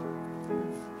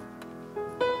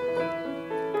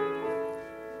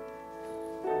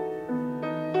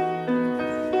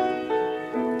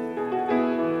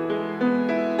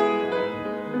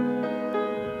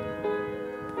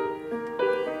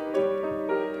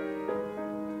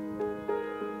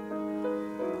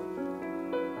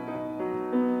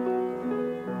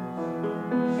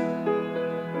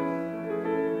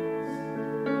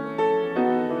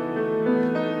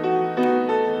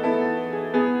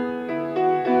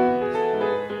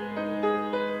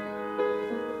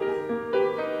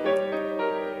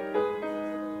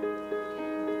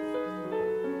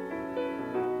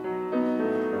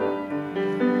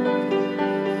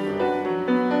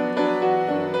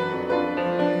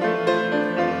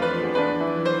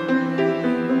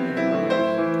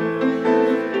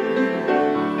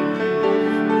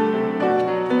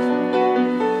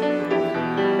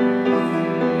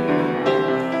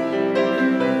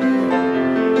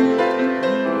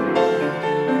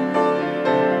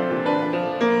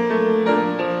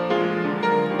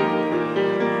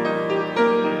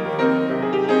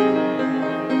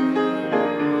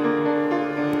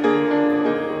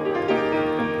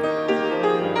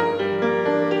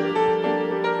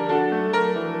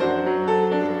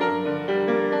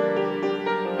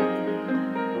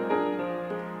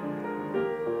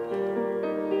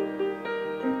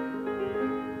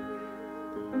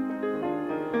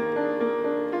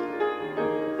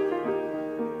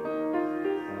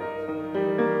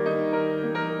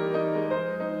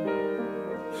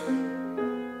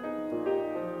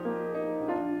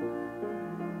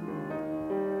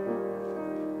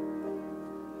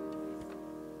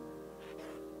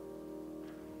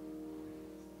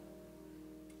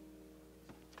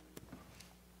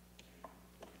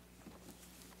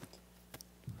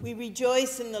 We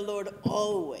rejoice in the Lord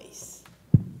always,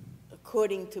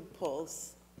 according to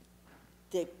Paul's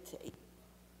dictate.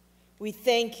 We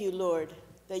thank you, Lord,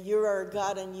 that you're our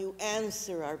God and you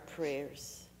answer our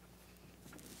prayers.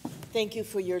 Thank you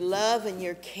for your love and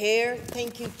your care.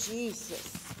 Thank you,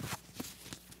 Jesus,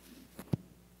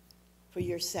 for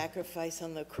your sacrifice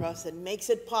on the cross that makes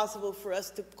it possible for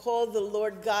us to call the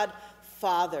Lord God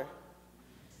Father,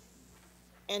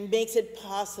 and makes it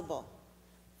possible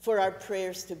for our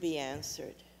prayers to be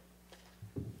answered.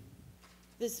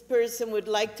 This person would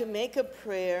like to make a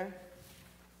prayer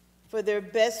for their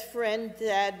best friend,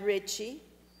 Dad Richie,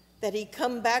 that he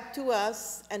come back to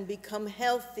us and become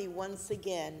healthy once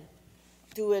again.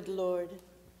 Do it, Lord.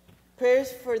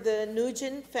 Prayers for the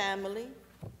Nugent family,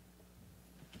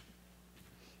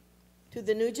 to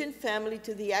the Nugent family,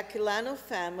 to the Aquilano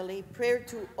family, prayer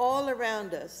to all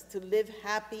around us to live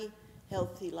happy,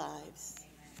 healthy lives.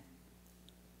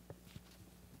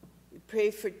 We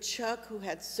pray for Chuck, who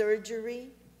had surgery.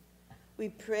 We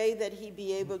pray that he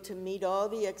be able to meet all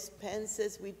the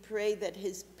expenses. We pray that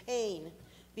his pain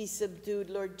be subdued.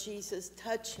 Lord Jesus,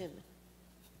 touch him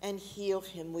and heal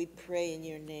him, we pray in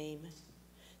your name.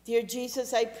 Dear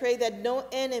Jesus, I pray that no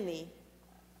enemy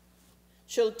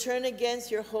shall turn against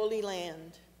your holy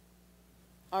land,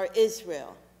 our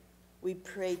Israel. We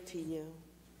pray to you.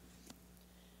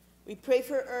 We pray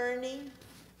for Ernie,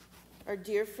 our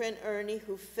dear friend Ernie,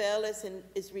 who fell and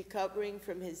is recovering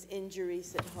from his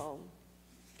injuries at home.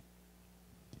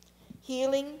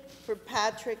 Healing for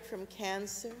Patrick from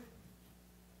cancer.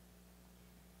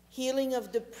 Healing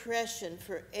of depression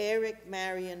for Eric,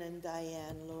 Marion, and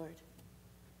Diane, Lord.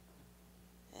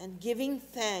 And giving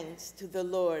thanks to the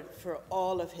Lord for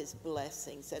all of his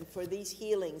blessings and for these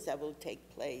healings that will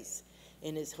take place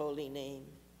in his holy name.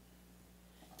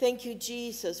 Thank you,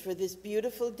 Jesus, for this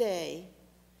beautiful day.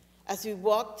 As we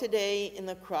walk today in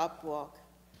the crop walk,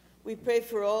 we pray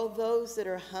for all those that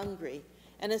are hungry,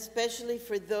 and especially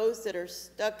for those that are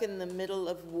stuck in the middle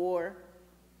of war,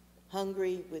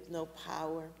 hungry with no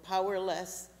power,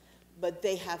 powerless, but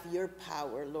they have your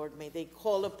power, Lord. May they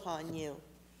call upon you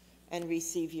and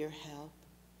receive your help.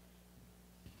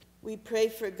 We pray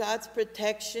for God's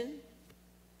protection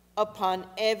upon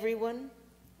everyone.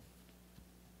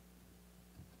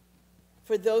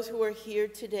 For those who are here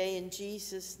today, in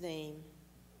Jesus' name,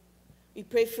 we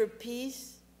pray for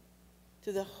peace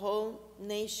to the whole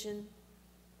nation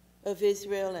of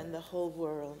Israel and the whole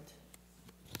world.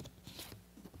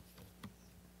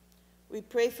 We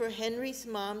pray for Henry's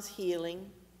mom's healing.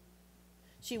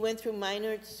 She went through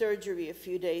minor surgery a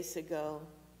few days ago.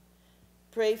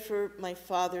 Pray for my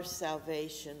father's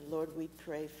salvation. Lord, we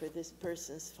pray for this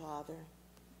person's father.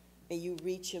 May you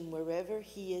reach him wherever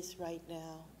he is right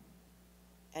now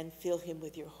and fill him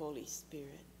with your Holy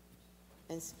Spirit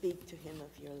and speak to him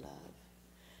of your love.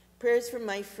 Prayers for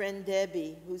my friend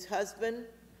Debbie, whose husband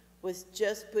was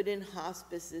just put in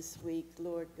hospice this week,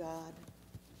 Lord God.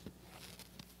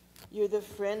 You're the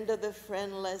friend of the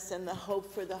friendless and the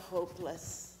hope for the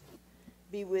hopeless.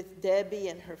 Be with Debbie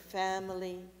and her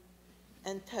family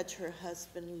and touch her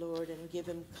husband, Lord, and give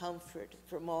him comfort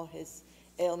from all his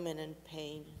ailment and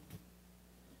pain.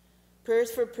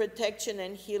 Prayers for protection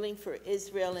and healing for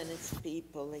Israel and its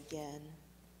people again.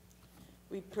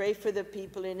 We pray for the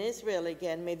people in Israel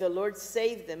again. May the Lord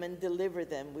save them and deliver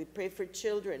them. We pray for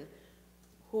children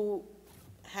who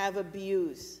have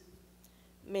abuse.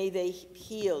 May they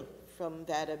heal from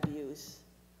that abuse.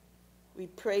 We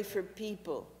pray for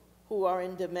people who are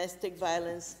in domestic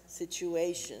violence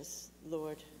situations,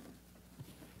 Lord.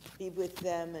 Be with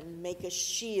them and make a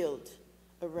shield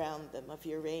around them of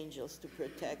your angels to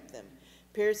protect them.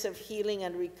 Prayers of healing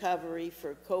and recovery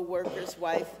for co-worker's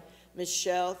wife,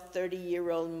 Michelle,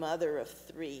 30-year-old mother of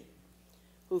 3,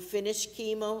 who finished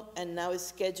chemo and now is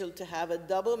scheduled to have a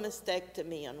double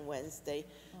mastectomy on Wednesday.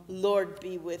 Lord,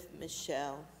 be with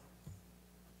Michelle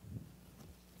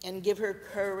and give her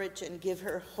courage and give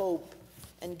her hope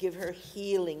and give her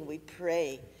healing, we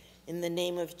pray, in the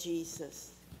name of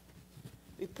Jesus.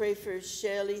 We pray for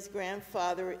Shelley's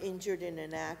grandfather injured in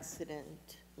an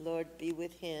accident. Lord, be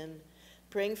with him.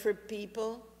 Praying for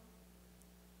people,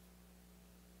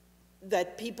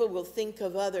 that people will think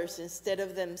of others instead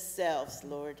of themselves,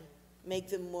 Lord. Make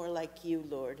them more like you,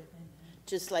 Lord.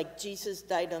 Just like Jesus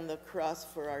died on the cross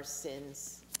for our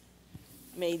sins.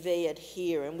 May they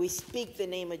adhere, and we speak the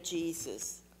name of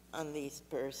Jesus on these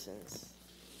persons.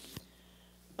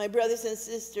 My brothers and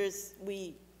sisters,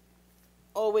 we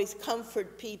always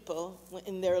comfort people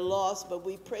in their loss, but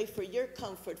we pray for your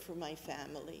comfort for my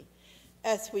family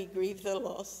as we grieve the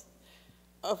loss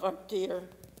of our dear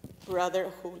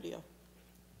brother Julio.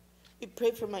 We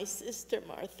pray for my sister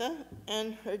Martha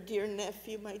and her dear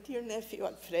nephew, my dear nephew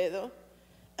Alfredo,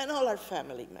 and all our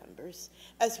family members.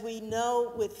 As we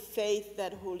know with faith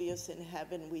that Julio's in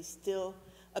heaven,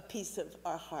 a piece of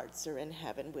our hearts are in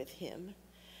heaven with him.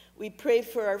 We pray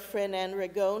for our friend Anne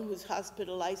Ragone, who's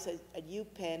hospitalized at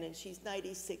UPenn, and she's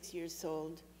 96 years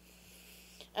old.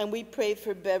 And we pray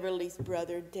for Beverly's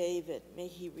brother David, may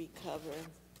he recover.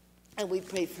 And we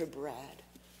pray for Brad.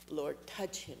 Lord,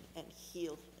 touch him and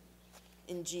heal him.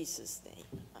 In Jesus' name,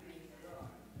 amen.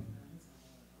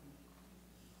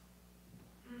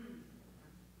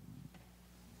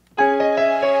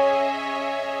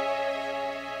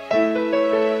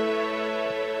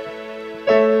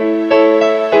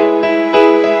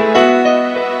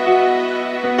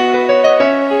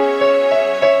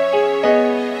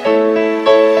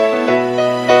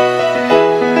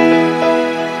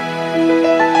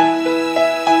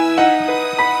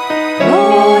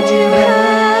 Lord, you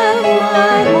have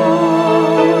my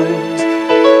heart.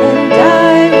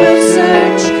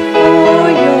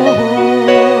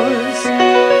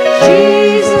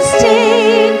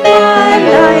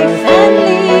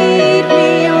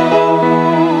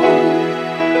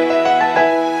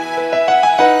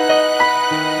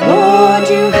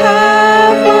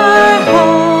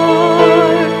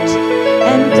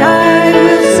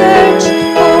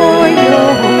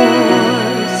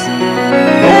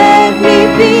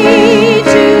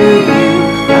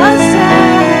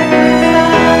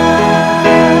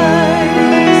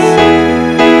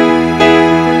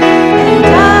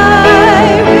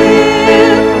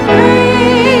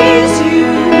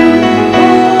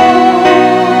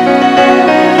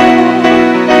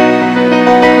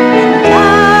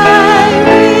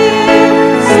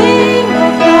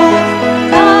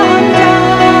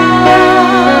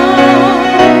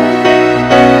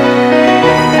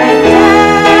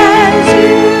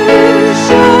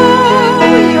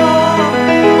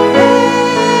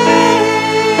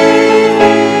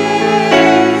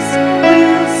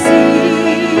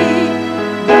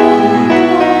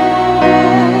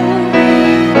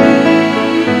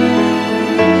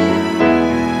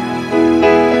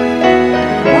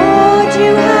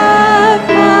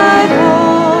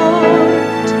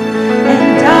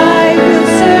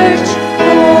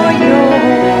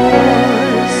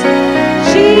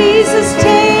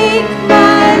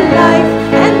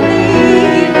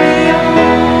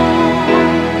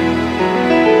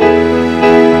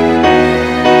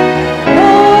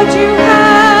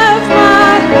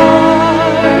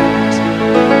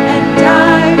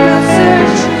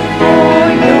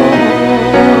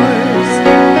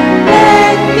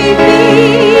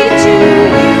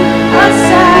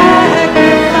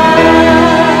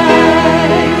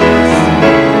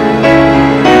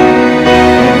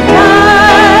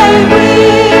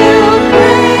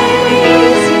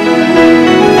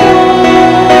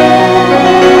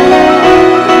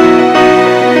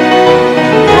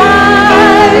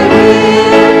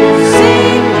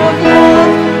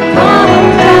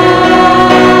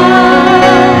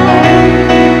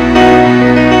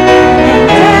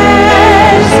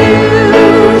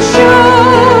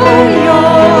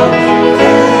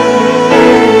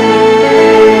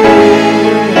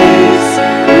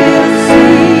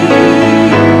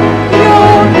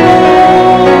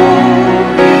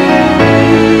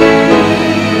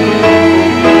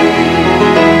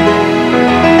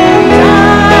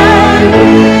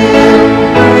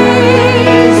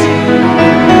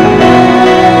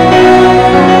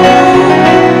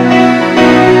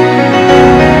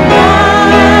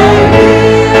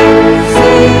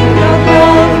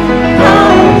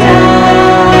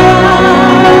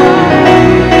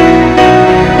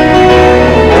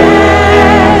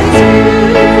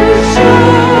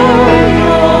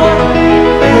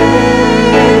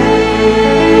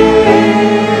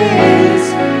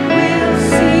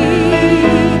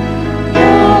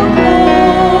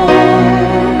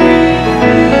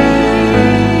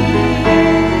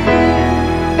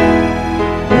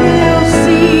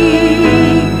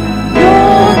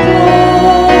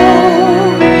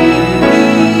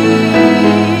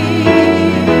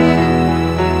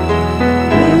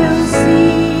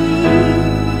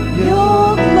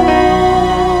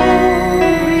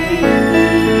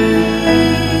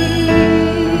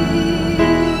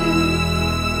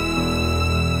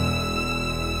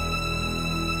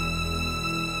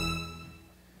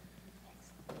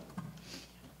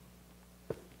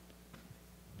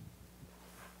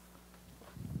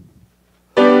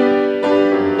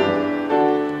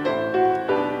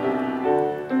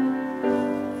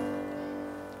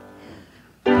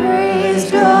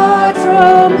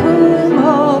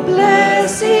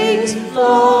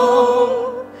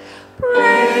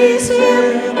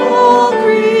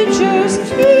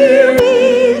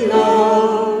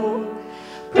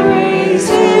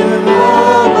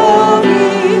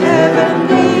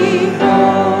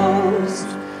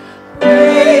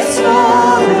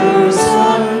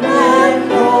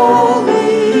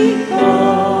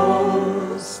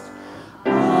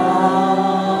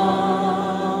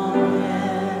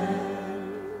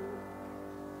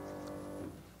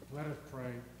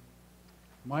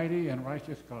 and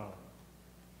righteous God,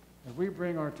 as we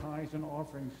bring our tithes and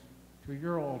offerings to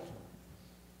your altar,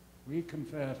 we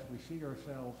confess we see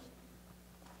ourselves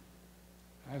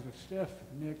as the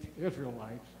stiff-necked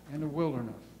Israelites in the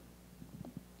wilderness.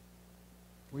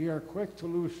 We are quick to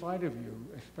lose sight of you,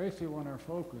 especially when our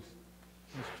focus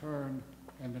is turned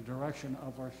in the direction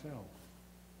of ourselves.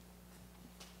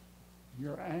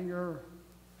 Your anger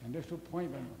and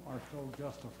disappointment are so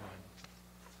justified.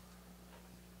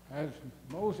 As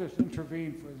Moses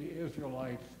intervened for the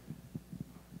Israelites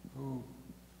who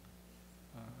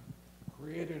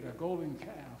created a golden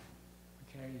calf,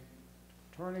 okay,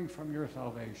 turning from your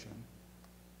salvation,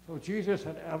 so Jesus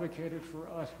had advocated for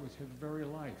us with his very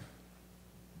life.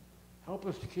 Help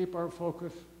us to keep our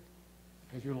focus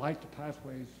as you light the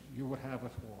pathways you would have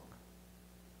us walk.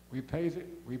 We pray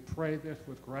this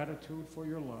with gratitude for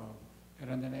your love,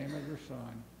 and in the name of your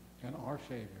Son and our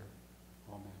Savior.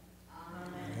 Amen.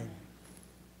 Amen.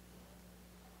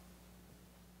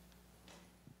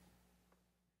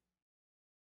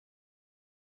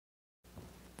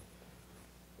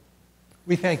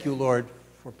 We thank you, Lord,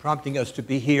 for prompting us to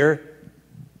be here.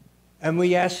 And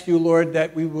we ask you, Lord,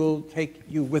 that we will take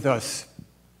you with us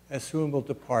as soon we'll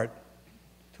depart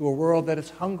to a world that is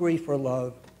hungry for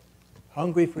love,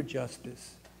 hungry for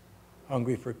justice,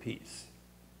 hungry for peace.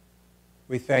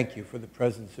 We thank you for the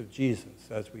presence of Jesus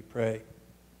as we pray.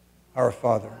 Our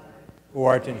Father, who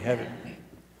art in heaven,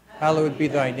 hallowed be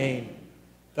thy name.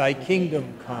 Thy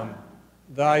kingdom come,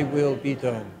 thy will be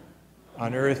done,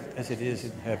 on earth as it is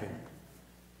in heaven.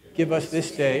 Give us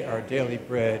this day our daily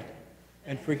bread,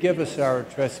 and forgive us our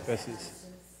trespasses,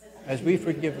 as we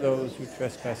forgive those who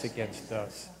trespass against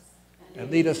us. And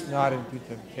lead us not into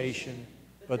temptation,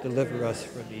 but deliver us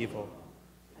from evil.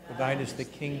 For thine is the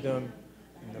kingdom,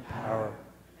 and the power,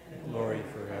 and glory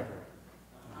forever.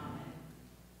 Amen.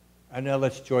 And now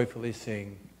let's joyfully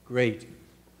sing, Great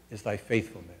is thy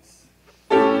faithfulness.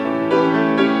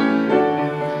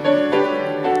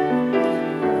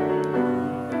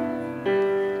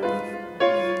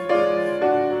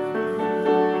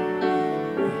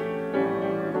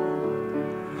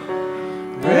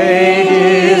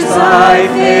 Thy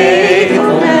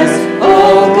faithfulness,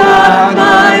 O God,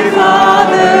 my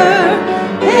Father,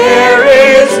 there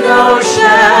is no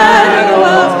shadow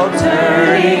of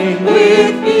turning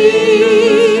with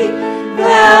me.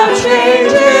 Thou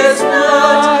changest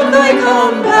not, thy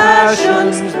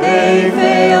compassions, they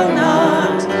fail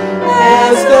not.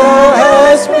 As thou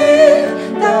hast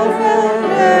been, thou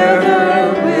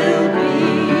forever will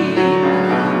be.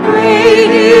 Great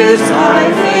is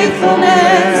thy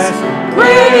faithfulness.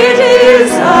 Great is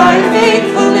thy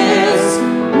faithfulness,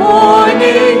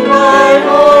 morning by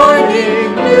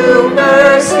morning, new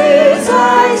mercies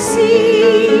I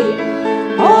see.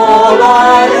 All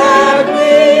I have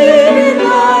needed,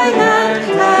 thy hand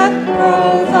hath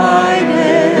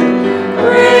provided.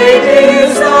 Great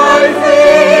is thy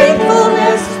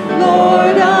faithfulness,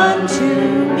 Lord, unto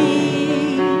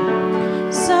me.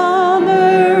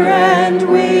 Summer and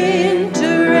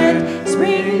winter and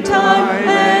springtime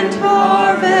and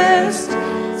harvest,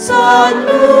 sun,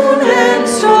 moon, and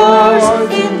stars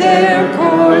in their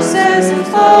courses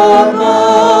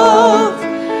above,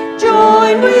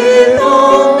 join with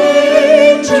all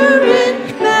nature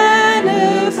in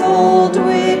manifold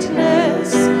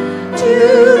witness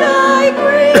to thy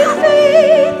great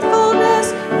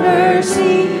faithfulness,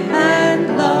 mercy,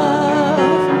 and love.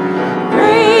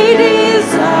 Great is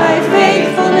thy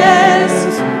faithfulness,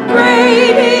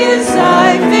 great is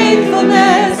thy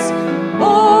faithfulness,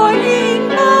 morning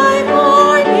by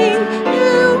morning,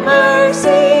 new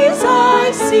mercies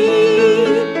I see.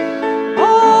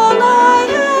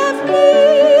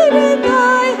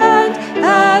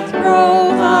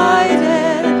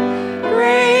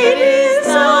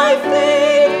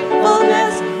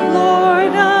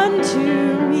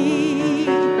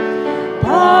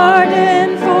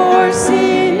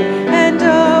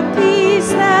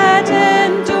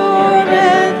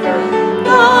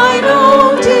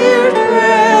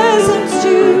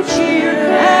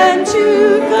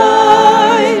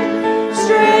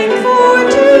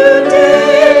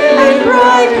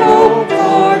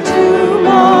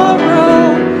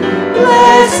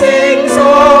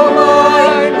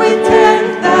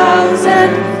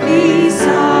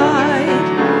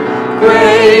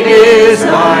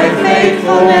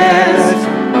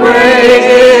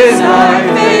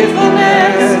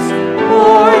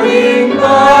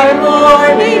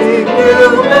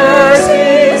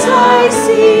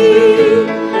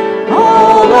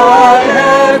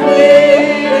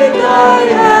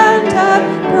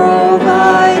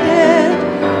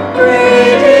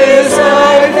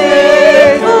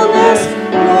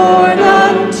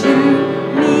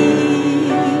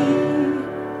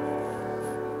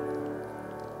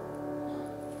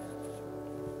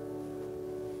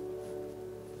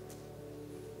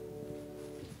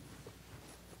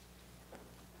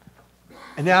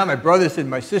 And now, my brothers and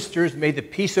my sisters, may the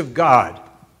peace of God,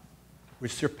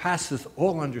 which surpasses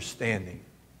all understanding,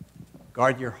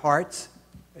 guard your hearts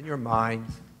and your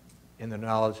minds in the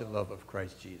knowledge and love of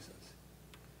Christ Jesus.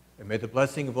 And may the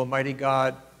blessing of Almighty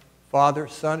God, Father,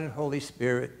 Son, and Holy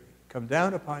Spirit come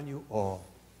down upon you all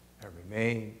and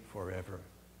remain forever.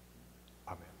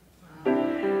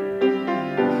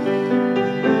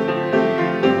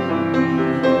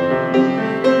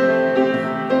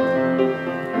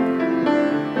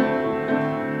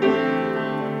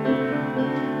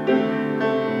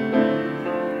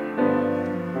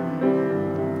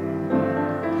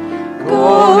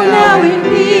 Go now in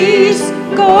peace,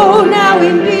 go now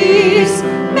in peace.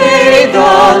 May the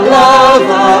love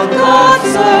of God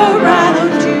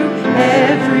surround you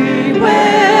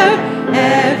everywhere,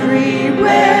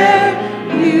 everywhere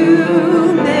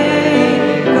you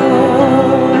may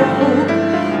go.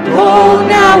 Go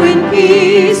now in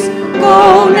peace,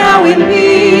 go now in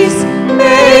peace.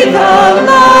 May the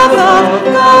love of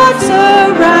God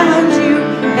surround you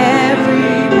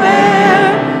everywhere,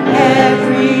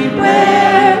 everywhere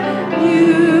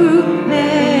you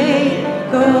may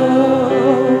go.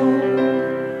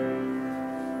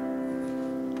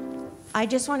 I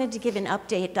just wanted to give an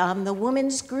update. The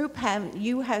women's group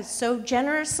you have so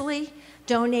generously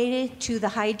donated to the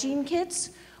hygiene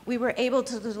kits. We were able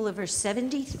to deliver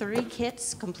 73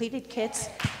 kits, completed kits,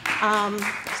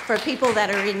 for people that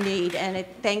are in need. And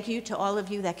thank you to all of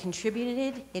you that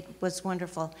contributed. It was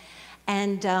wonderful.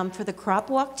 And for the crop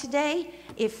walk today,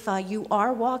 if you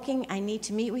are walking, I need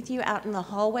to meet with you out in the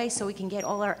hallway so we can get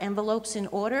all our envelopes in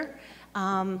order.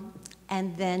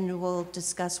 And then we'll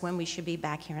discuss when we should be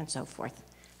back here and so forth.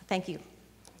 Thank you.